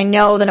 and I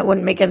know that it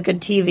wouldn't make as good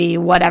TV,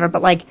 whatever,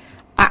 but like,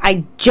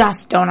 I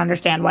just don't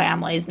understand why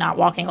Emily's not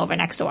walking over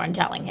next door and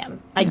telling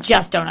him. I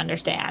just don't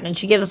understand. And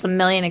she gives us a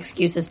million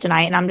excuses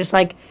tonight, and I'm just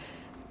like,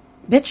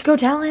 bitch, go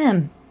tell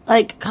him.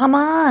 Like, come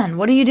on,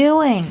 what are you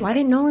doing? Why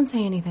didn't Nolan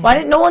say anything? Why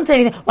didn't Nolan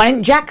say anything? Why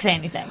didn't Jack say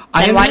anything?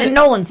 And why didn't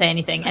Nolan say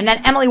anything? And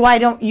then, Emily, why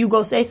don't you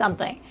go say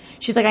something?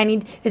 She's like,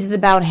 this is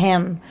about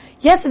him.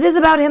 Yes, it is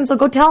about him, so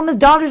go tell him his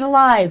daughter's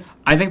alive.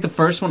 I think the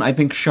first one, I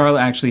think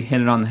Charlotte actually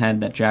hit it on the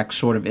head that Jack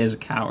sort of is a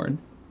coward.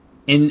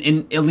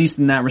 In at least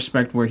in that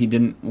respect where he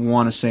didn't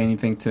want to say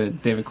anything to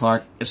David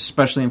Clark,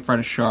 especially in front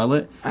of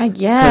Charlotte. I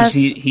guess.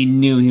 Because he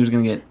knew he was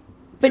going to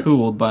get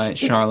cooled by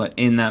Charlotte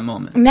in that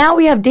moment. Now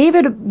we have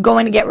David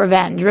going to get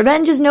revenge.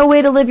 Revenge is no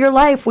way to live your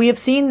life. We have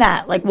seen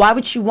that. Like, why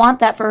would she want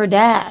that for her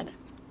dad?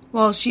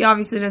 Well, she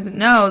obviously doesn't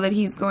know that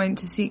he's going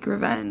to seek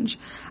revenge.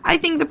 I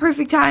think the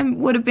perfect time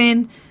would have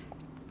been,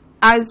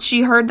 as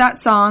she heard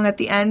that song at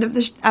the end of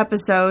the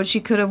episode,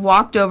 she could have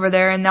walked over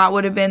there, and that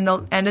would have been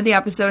the end of the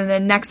episode. And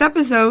then next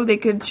episode, they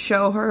could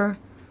show her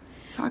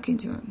talking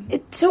to him.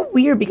 It's so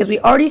weird because we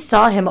already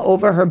saw him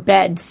over her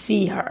bed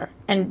see her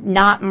and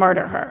not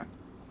murder her.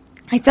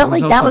 I felt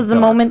like that was the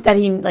moment that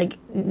he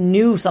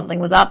knew something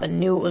was up and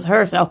knew it was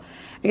her. So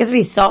I guess if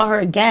he saw her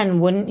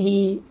again, wouldn't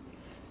he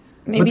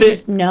maybe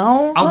just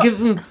know? I'll give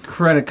him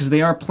credit because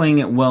they are playing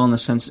it well in the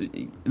sense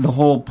the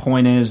whole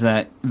point is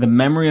that the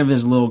memory of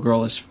his little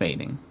girl is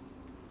fading.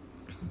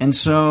 And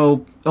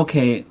so,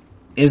 okay,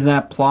 is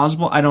that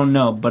plausible? I don't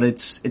know, but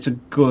it's a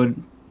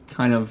good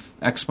kind of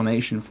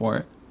explanation for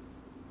it.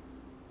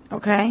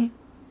 Okay,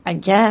 I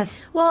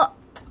guess. Well,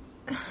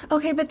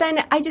 okay, but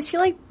then I just feel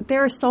like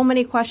there are so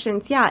many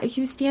questions. Yeah, if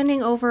he was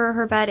standing over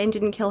her bed and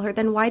didn't kill her,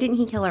 then why didn't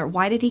he kill her?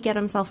 Why did he get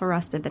himself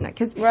arrested the night?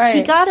 Because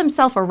he got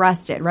himself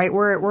arrested, right?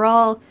 We're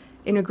all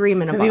in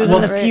agreement about it. Because he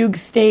was in the fugue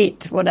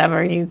state,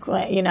 whatever,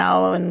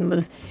 and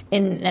was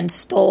in and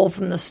stole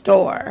from the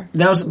store.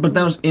 That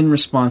was in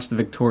response to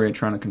Victoria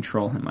trying to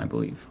control him, I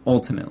believe,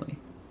 ultimately.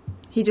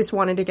 He just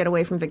wanted to get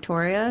away from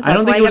Victoria?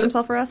 That's why he got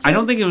himself arrested? I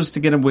don't think it was to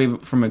get away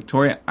from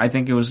Victoria. I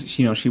think it was,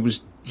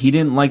 he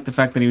didn't like the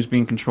fact that he was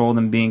being controlled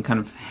and being kind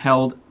of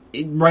held.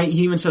 Right?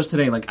 He even says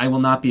today, I will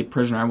not be a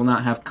prisoner. I will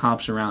not have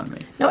cops around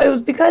me. No, it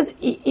was because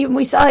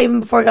we saw even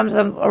before he got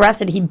himself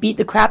arrested, he beat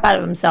the crap out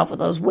of himself with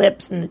those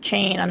whips and the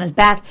chain on his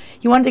back.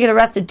 He wanted to get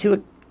arrested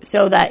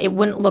so that it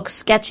wouldn't look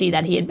sketchy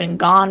that he had been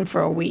gone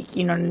for a week.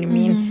 You know what I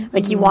mean? Mm-hmm.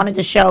 He wanted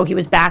to show he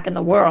was back in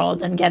the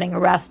world and getting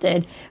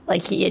arrested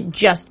like he had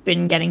just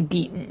been getting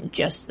beaten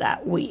just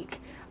that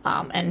week.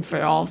 And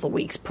for all of the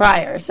weeks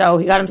prior. So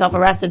he got himself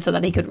arrested so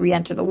that he could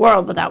re-enter the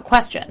world without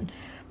question.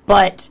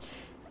 But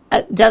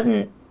it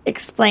doesn't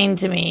explain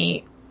to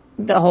me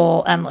the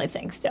whole Emily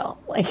thing still.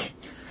 It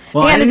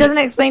doesn't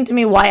explain to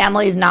me why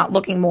Emily's not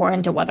looking more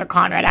into whether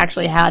Conrad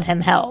actually had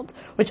him held.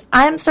 Which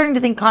I'm starting to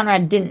think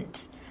Conrad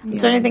didn't. I'm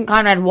starting to think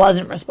Conrad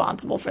wasn't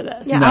responsible for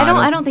this. Yeah, no,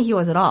 I don't think he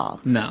was at all.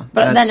 No.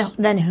 But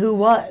then who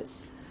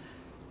was?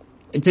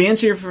 To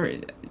answer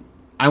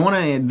I want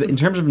to, in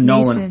terms of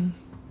Nolan.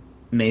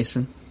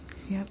 Mason.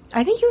 Yep.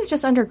 I think he was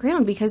just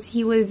underground because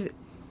he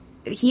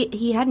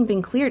hadn't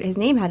been cleared. His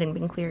name hadn't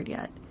been cleared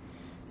yet.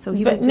 So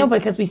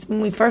because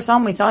when we first saw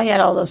him, we saw he had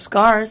all those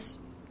scars.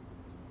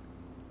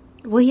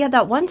 Well, he had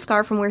that one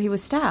scar from where he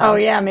was stabbed. Oh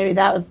yeah, maybe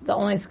that was the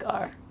only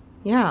scar.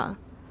 Yeah.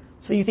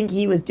 So you think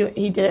he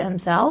did it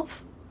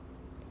himself?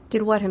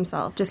 Did what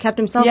himself? Just kept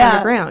himself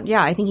underground.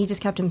 Yeah, I think he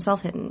just kept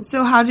himself hidden.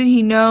 So how did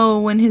he know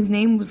when his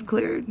name was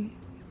cleared?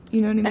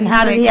 You know what I mean? And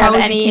how did he have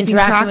any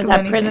interaction with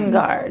that prison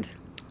guard?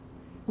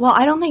 Well,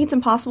 I don't think it's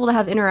impossible to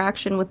have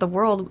interaction with the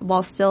world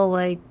while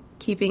still,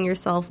 keeping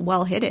yourself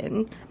well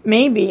hidden.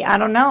 Maybe. I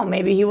don't know.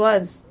 Maybe he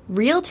was.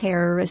 Real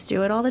terrorists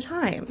do it all the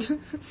time.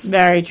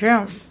 Very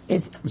true.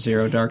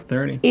 Zero Dark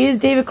 30. Is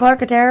David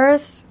Clark a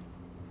terrorist?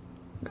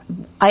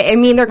 I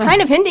mean, they're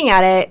kind of hinting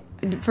at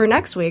it for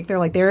next week. They're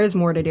like, there is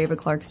more to David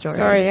Clark's story.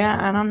 Sorry, yeah,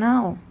 I don't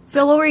know.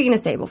 Phil, what were you going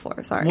to say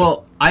before? Sorry.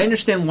 Well, I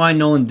understand why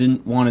Nolan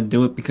didn't want to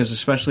do it, because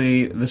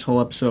especially this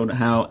whole episode,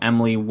 how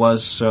Emily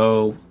was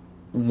so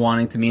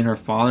wanting to meet her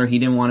father, he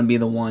didn't want to be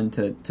the one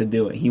to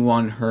do it. He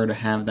wanted her to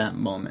have that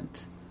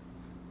moment.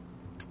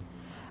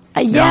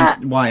 Yeah.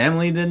 Now, why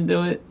Emily didn't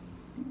do it,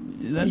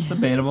 that's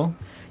debatable.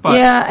 But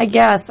yeah, I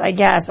guess.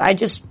 I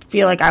just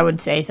feel like I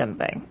would say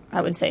something.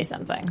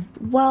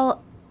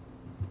 Well,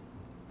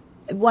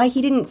 why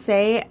he didn't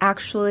say,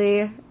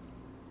 actually,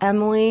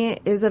 Emily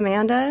is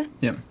Amanda?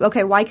 Yeah.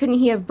 Okay, why couldn't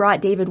he have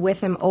brought David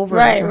with him over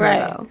Right, to her, right.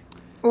 though?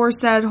 Or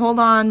said, hold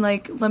on,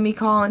 like, let me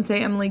call and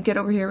say, Emily, get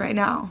over here right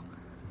now.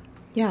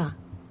 Yeah.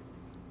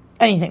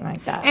 Anything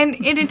like that. And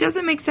it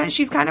doesn't make sense.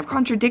 She's kind of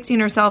contradicting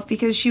herself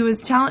because she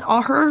was telling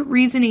all her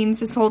reasonings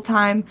this whole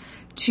time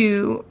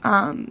to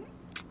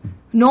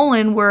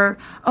Nolan were,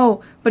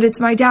 oh, but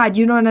it's my dad.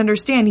 You don't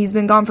understand. He's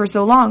been gone for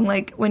so long.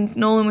 Like when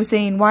Nolan was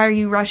saying, why are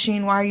you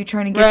rushing? Why are you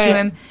trying to get to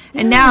him?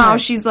 And now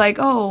she's like,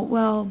 oh,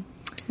 well.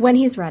 When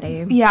he's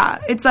ready. Yeah.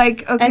 It's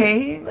like,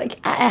 okay. And,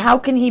 like, how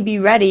can he be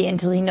ready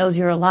until he knows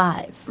you're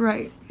alive?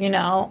 Right. You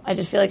know, I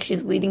just feel like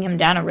she's leading him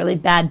down a really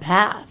bad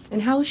path.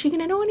 And how is she going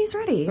to know when he's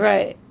ready?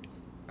 Right.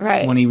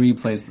 when he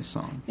replays the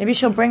song. Maybe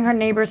she'll bring her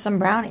neighbor some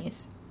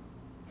brownies.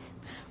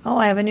 Oh,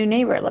 I have a new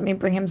neighbor. Let me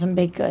bring him some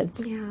baked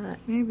goods. Yeah.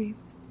 Maybe.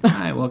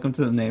 Hi, welcome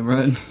to the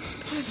neighborhood.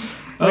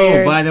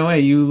 Weird. Oh, by the way,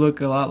 you look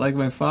a lot like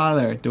my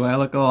father. Do I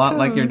look a lot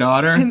like your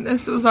daughter? And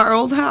this was our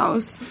old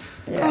house.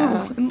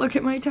 Yeah. Oh, and look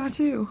at my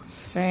tattoo.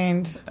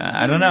 Strange.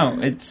 I don't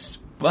know.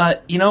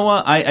 But you know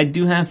what? I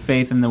do have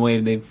faith in the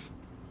way they've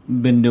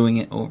been doing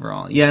it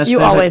overall. Yes, You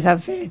always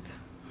have faith.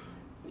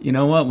 You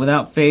know what?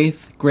 Without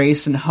faith,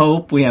 grace, and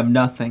hope, we have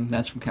nothing.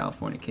 That's from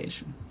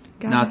Californication.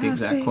 Gotta Not the have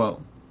exact faith.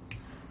 quote.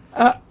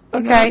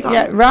 Okay, No,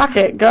 yeah, rock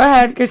it. Go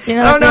ahead,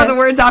 Christina. I don't let's know do the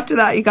words after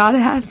that. You gotta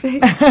have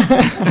faith.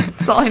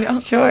 That's all I know.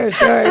 it. Sure,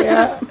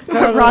 yeah.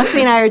 Totally. Roxy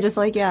and I are just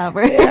like, yeah,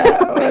 we're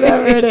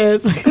Whatever it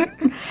is.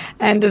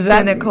 And does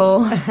that...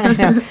 Cynical. I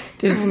know.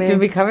 Did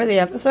we cover the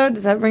episode?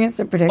 Does that bring us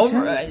to predictions?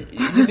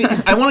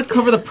 I want to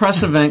cover the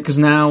press event because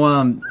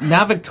now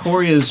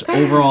Victoria's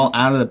overall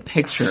out of the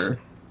picture.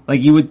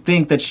 Like, you would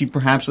think that she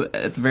perhaps, at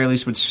the very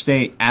least, would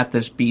stay at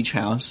this beach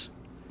house.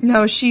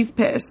 No, she's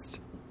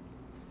pissed.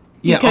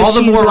 Yeah, Because all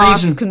the she's more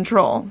lost reason.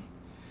 control.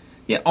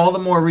 Yeah, all the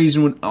more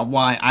reason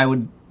why I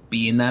would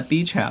be in that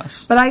beach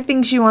house. But I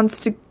think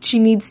she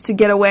needs to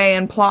get away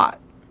and plot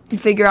and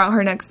figure out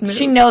her next move.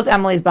 She knows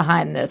Emily's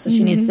behind this, so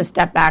she needs to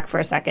step back for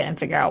a second and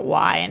figure out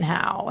why and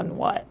how and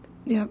what.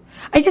 Yep.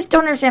 I just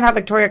don't understand how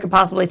Victoria could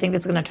possibly think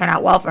this is going to turn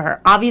out well for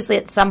her. Obviously,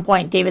 at some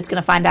point, David's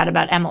going to find out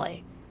about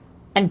Emily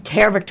and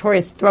tear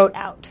Victoria's throat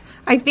out.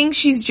 I think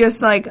she's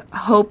just like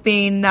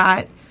hoping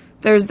that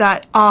there's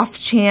that off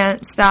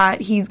chance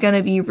that he's going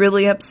to be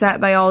really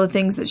upset by all the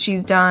things that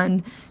she's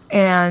done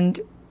and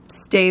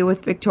stay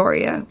with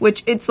Victoria,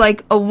 which it's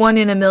like a 1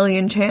 in a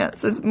million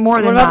chance. It's more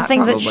What than about that. the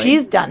things probably. that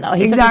she's done, though?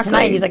 He said Exactly.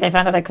 tonight, he's like, I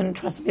found out I couldn't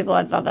trust the people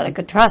I thought that I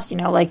could trust. You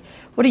know, like,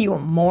 what are you, a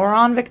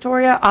moron,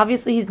 Victoria?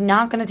 Obviously, he's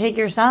not going to take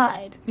your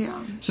side.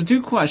 Yeah. So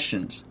 2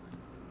 questions.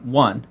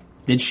 1,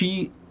 does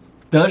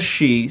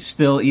she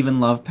still even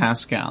love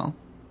Pascal?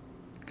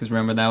 Because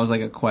remember, that was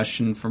like a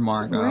question for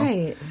Margot.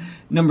 right.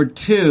 Number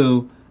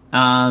 2,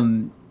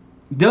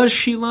 does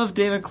she love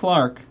David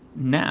Clark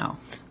now?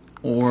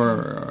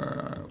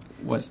 Or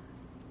was...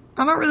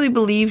 I don't really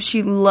believe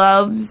she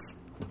loves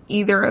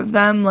either of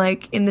them,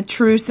 like in the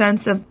true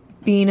sense of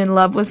being in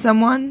love with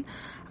someone.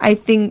 I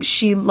think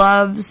she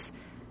loves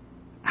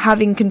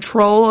having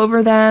control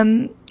over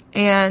them.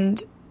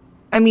 And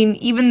I mean,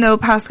 even though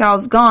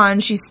Pascal's gone,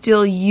 she's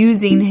still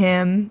using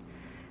him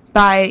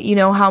by, you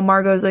know, how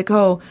Margot's like,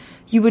 oh,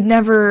 you would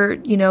never,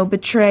 you know,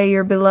 betray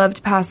your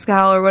beloved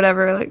Pascal or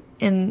whatever. Like,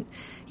 and,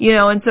 you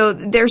know, and so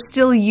they're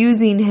still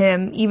using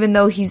him even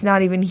though he's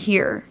not even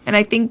here. And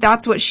I think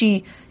that's what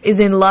she is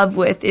in love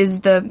with,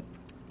 is the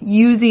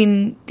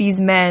using these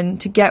men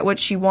to get what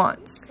she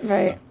wants.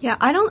 Right. Yeah,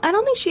 I don't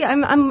think she,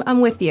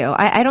 I'm with you.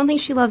 I don't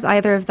think she loves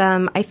either of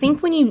them. I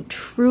think when you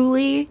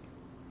truly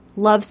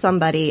love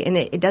somebody, and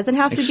it doesn't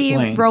have to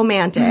Explain. be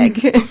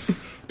romantic, it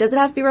doesn't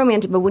have to be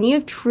romantic, but when you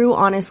have true,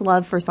 honest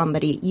love for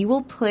somebody, you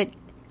will put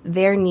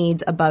their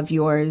needs above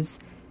yours,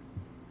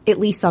 at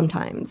least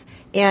sometimes.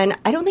 And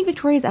I don't think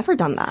Victoria's ever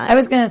done that. I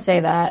was going to say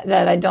that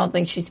I don't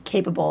think she's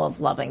capable of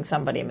loving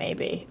somebody,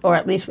 maybe. Or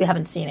at least we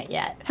haven't seen it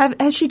yet.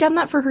 Has she done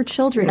that for her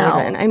children No,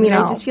 even? I mean,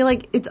 no. I just feel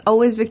like it's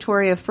always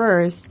Victoria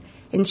first,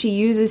 and she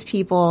uses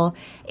people.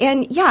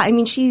 And yeah, I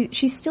mean,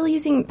 she's still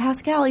using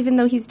Pascal even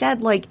though he's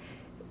dead, like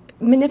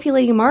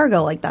manipulating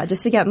Margot like that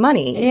just to get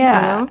money.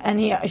 Yeah. You know?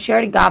 And she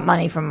already got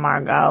money from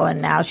Margot,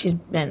 and now she's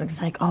been,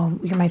 it's like, oh,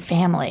 you're my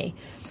family.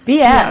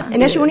 BS. And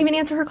now she won't even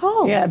answer her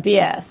calls. Yeah,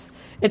 BS.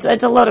 It's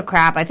a load of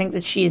crap. I think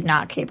that she's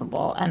not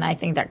capable, and I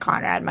think that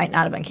Conrad might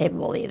not have been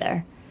capable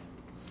either.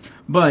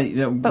 But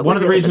we one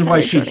of the really reasons just why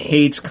had she a journey.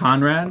 hates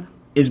Conrad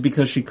is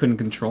because she couldn't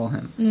control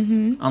him.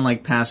 Mm-hmm.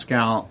 Unlike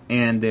Pascal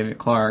and David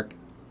Clark,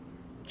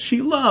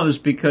 she loves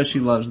because she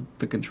loves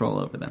the control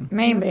over them.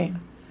 Maybe.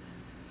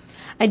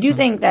 I do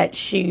think that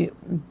she,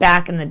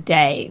 back in the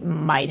day,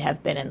 might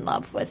have been in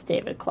love with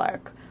David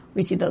Clark.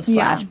 We see those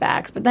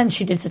flashbacks, but then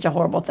she did such a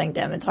horrible thing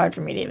to him. It's hard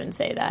for me to even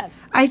say that.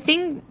 I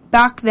think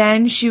back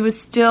then she was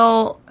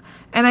still,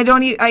 and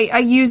I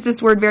use this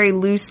word very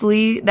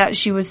loosely, that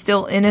she was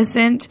still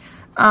innocent,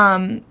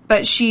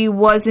 but she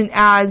wasn't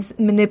as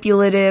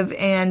manipulative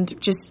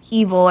and just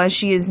evil as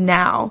she is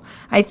now.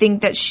 I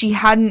think that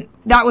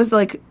that was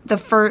like the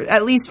first,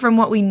 at least from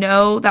what we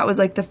know, that was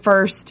like the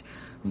first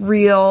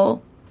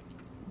real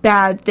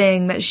bad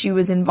thing that she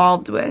was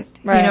involved with.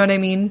 Right. You know what I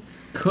mean?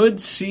 Could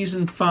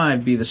season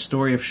 5 be the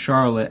story of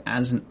Charlotte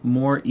as a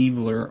more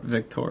eviler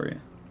Victoria?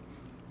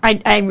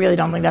 I really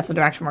don't think that's the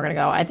direction we're going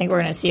to go. I think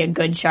we're going to see a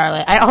good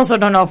Charlotte. I also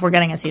don't know if we're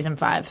getting a season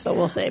 5, so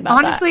we'll see about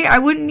Honestly, that.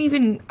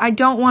 I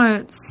don't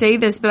want to say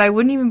this, but I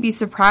wouldn't even be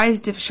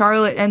surprised if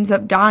Charlotte ends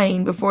up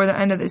dying before the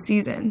end of the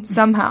season,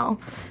 somehow.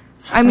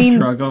 I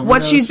mean,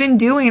 what she's been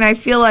doing, I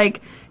feel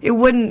like it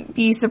wouldn't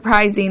be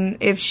surprising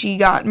if she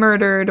got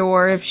murdered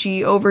or if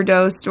she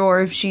overdosed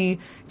or if she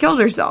killed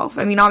herself.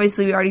 I mean,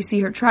 obviously we already see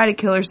her try to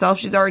kill herself.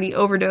 She's already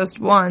overdosed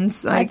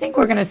once. I think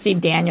we're going to see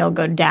Daniel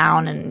go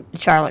down and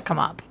Charlotte come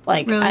up.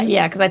 Really?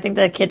 Yeah, because I think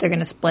the kids are going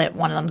to split.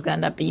 One of them's going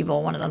to end up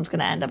evil. One of them's going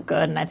to end up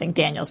good. And I think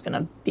Daniel's going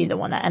to be the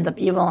one that ends up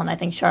evil. And I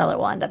think Charlotte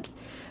will end up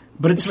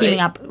teaming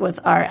up with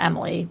our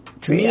Emily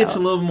trio. To me, it's a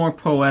little more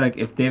poetic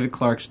if David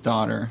Clark's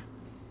daughter...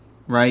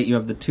 Right, you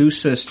have the two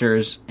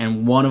sisters,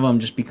 and one of them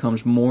just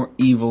becomes more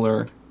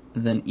eviler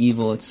than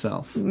evil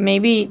itself.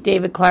 Maybe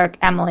David Clark,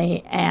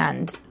 Emily,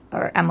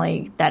 or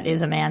Emily, that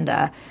is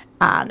Amanda,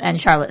 and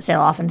Charlotte sail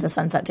off into the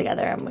sunset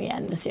together, and we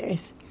end the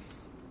series.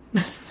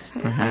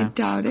 I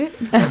doubt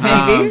it.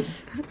 Maybe.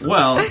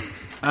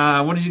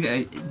 What did you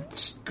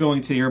guys,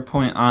 going to your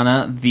point,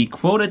 Anna, the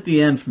quote at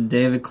the end from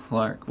David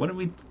Clark. What did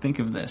we think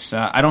of this?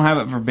 I don't have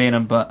it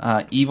verbatim,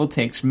 but evil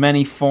takes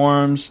many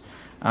forms.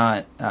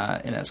 It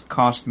has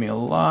cost me a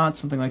lot,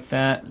 something like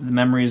that. The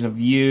memories of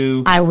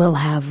you. I will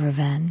have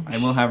revenge. I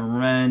will have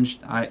revenge.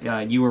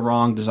 You were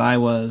wronged as I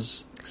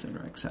was,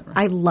 etc., etc.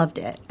 I loved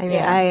it. I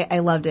mean, I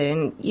loved it.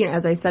 And,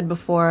 as I said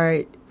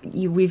before,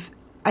 and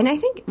I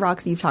think,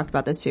 Roxy, you've talked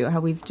about this too,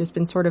 how we've just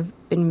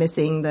been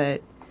missing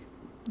the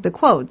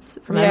quotes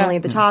from Emily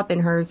at the top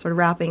and her sort of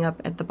wrapping up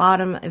at the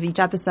bottom of each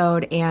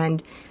episode.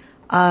 And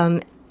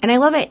I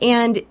love it.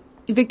 And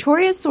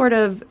Victoria's sort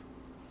of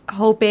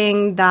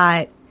hoping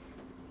that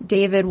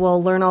David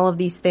will learn all of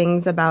these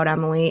things about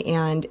Emily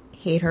and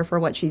hate her for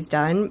what she's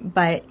done,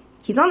 but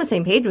he's on the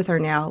same page with her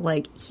now.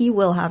 Like, he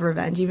will have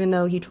revenge, even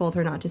though he told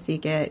her not to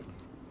seek it.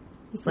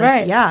 He's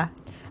like, yeah,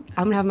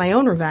 I'm going to have my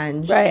own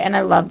revenge. Right, and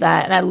I love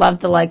that. And I love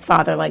the,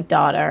 father,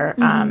 daughter.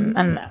 Mm-hmm.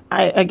 And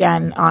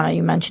again, Anna,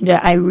 you mentioned it,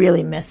 I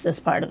really miss this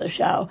part of the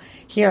show.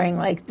 Hearing,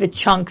 the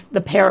chunks, the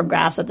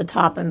paragraphs at the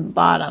top and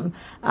bottom,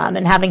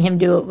 and having him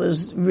do it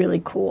was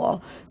really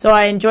cool. So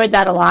I enjoyed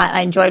that a lot.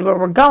 I enjoyed where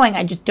we're going.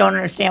 I just don't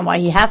understand why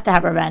he has to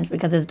have revenge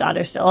because his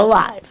daughter's still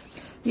alive.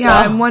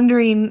 Yeah, so, I'm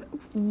wondering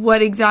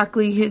what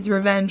exactly his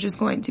revenge is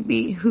going to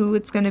be, who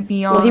it's going to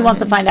be on. Well, he wants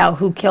to find out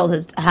who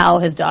killed how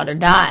his daughter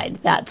died.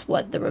 That's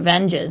what the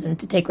revenge is, and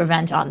to take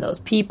revenge on those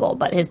people.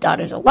 But his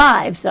daughter's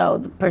alive, so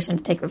the person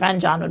to take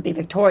revenge on would be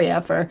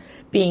Victoria for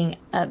being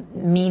a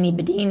meanie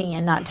bedini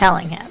and not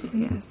telling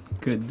him. Yes.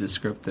 Good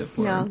descriptive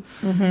word. Yeah.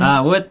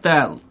 Mm-hmm. With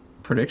that,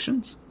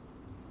 predictions?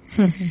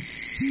 And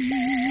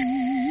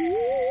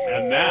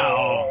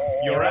now,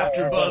 your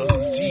AfterBuzz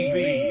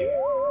TV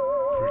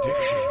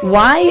prediction.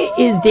 Why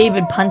is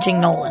David punching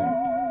Nolan?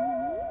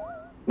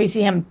 We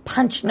see him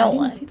punch Nolan.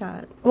 I didn't see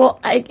that. Well,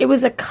 it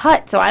was a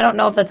cut, so I don't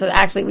know if that's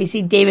actually. We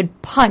see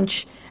David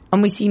punch,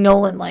 and we see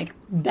Nolan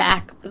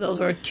back. Those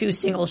were 2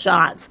 single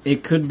shots.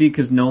 It could be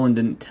because Nolan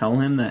didn't tell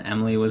him that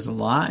Emily was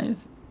alive,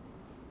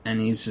 and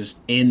he's just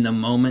in the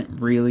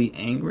moment really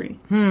angry.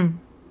 I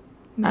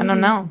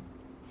don't know.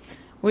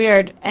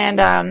 Weird.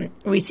 And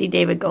we see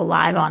David go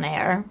live on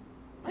air.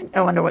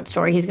 I wonder what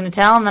story he's going to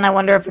tell, and then I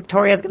wonder if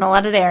Victoria's going to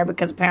let it air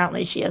because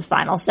apparently she has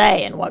final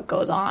say in what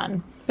goes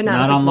on. But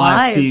not on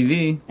live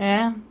TV.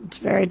 Yeah, it's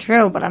very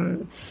true, but I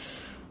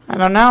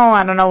don't know.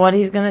 I don't know what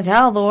he's going to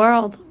tell the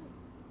world.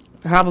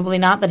 Probably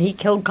not that he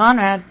killed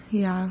Conrad.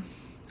 Yeah.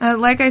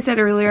 Like I said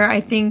earlier,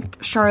 I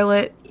think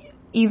Charlotte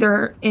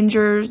either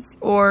injures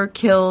or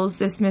kills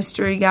this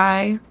mystery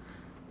guy.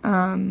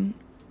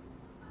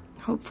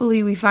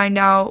 Hopefully we find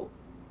out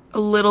a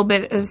little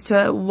bit as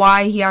to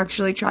why he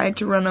actually tried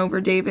to run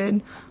over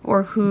David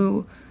or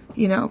who,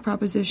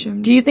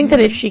 propositioned. Do you think that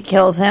if she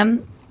kills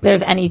him,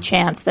 there's any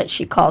chance that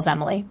she calls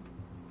Emily?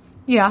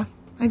 Yeah,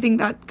 I think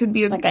that could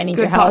be a I need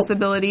good your help.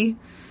 possibility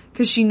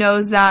because she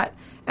knows that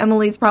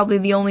Emily's probably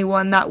the only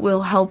one that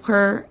will help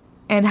her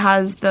and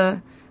has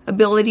the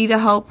ability to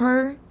help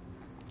her.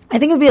 I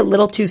think it would be a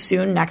little too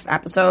soon next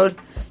episode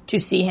to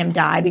see him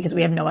die because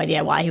we have no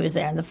idea why he was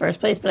there in the first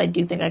place, but I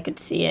do think I could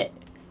see it.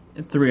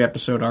 A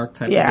 3-episode arc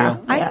type of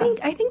deal.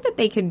 I think that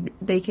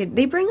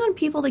they bring on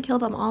people to kill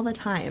them all the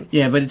time.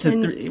 Yeah, but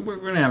we're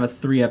going to have a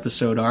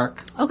 3-episode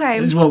arc. Okay.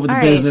 This is what the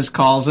business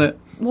calls it.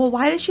 Well,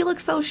 why does she look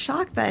so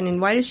shocked then? And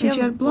why does she And have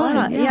she had blood,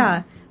 on?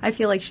 yeah. I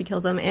feel like she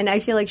kills him, and I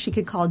feel like she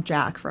could call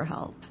Jack for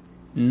help.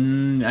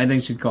 I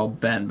think she'd call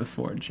Ben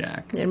before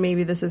Jack. And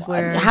maybe this is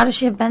where... How does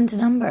she have Ben's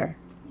number?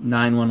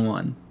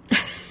 911.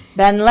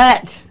 Ben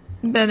Lett.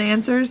 Ben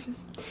answers.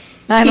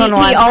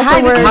 911. He also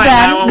Hi, works- Ben.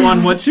 Hi,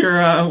 911. What's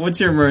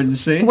your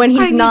emergency? When I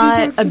he's need to not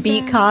talk a to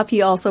beat Ben. cop,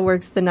 he also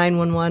works the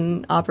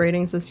 911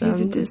 operating system.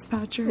 He's a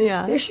dispatcher.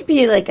 Yeah. There should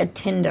be like a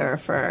Tinder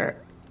for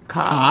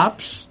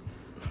cops. Cops?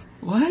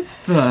 What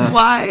the?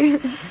 Why?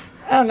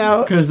 I don't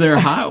know. Because they're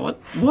hot.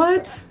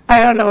 What?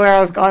 I don't know where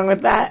I was going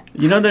with that.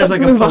 You know, there's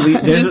like a move on. police.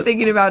 I'm There's just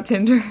thinking about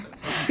Tinder. Gonna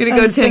I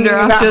go was thinking Tinder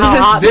about after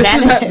how hot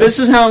this. this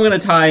is how I'm going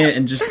to tie it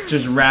and just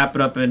wrap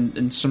it up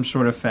in some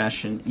sort of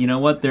fashion. You know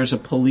what? There's a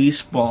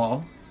police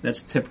ball.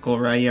 That's typical,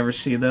 right? You ever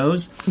see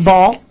those?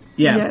 Ball.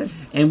 Yeah.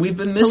 Yes. And we've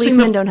been missing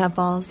Policemen don't have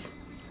balls.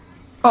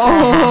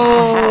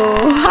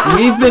 Oh.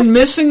 We've been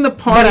missing the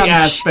party But,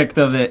 aspect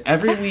of it.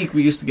 Every week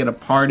we used to get a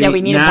party. Yeah,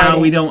 we need a now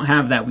party. we don't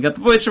have that. We got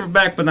the voiceover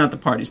back, but not the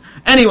parties.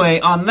 Anyway,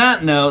 on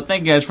that note,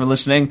 thank you guys for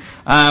listening.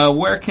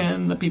 Where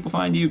can the people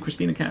find you,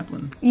 Christina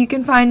Kaplan? You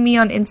can find me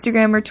on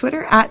Instagram or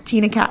Twitter at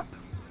Tina Cap.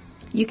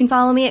 You can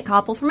follow me at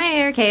Koppel for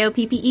Mayor,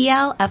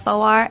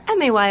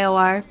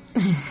 KOPPELFORMAYOR.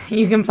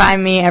 You can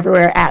find me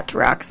everywhere at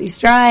Roxy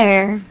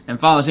Stryer. And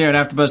follow us here at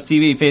AfterBuzz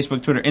TV,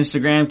 Facebook, Twitter,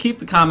 Instagram. Keep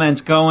the comments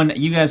going.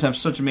 You guys have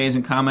such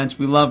amazing comments.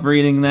 We love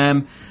reading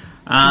them.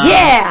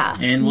 Yeah!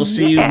 And we'll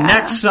see you Yeah.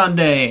 next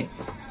Sunday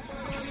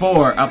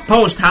for a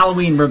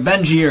post-Halloween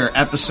Revengier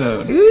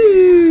episode.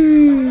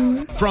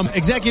 From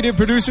executive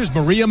producers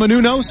Maria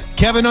Menounos,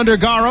 Kevin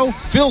Undergaro,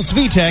 Phil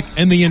Svitek,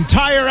 and the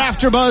entire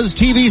AfterBuzz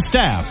TV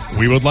staff,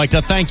 we would like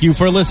to thank you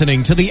for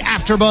listening to the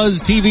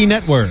AfterBuzz TV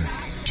network.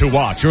 To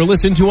watch or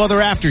listen to other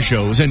after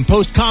shows and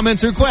post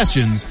comments or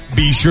questions,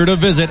 be sure to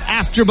visit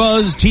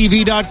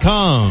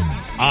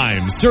AfterBuzzTV.com.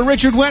 I'm Sir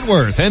Richard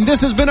Wentworth, and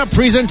this has been a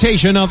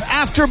presentation of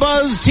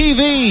AfterBuzz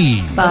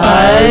TV.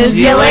 Buzz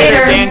you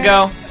later. Dan,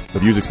 go. The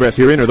views expressed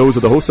herein are those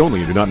of the hosts only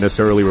and do not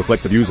necessarily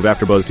reflect the views of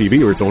AfterBuzz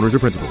TV or its owners or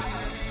principals.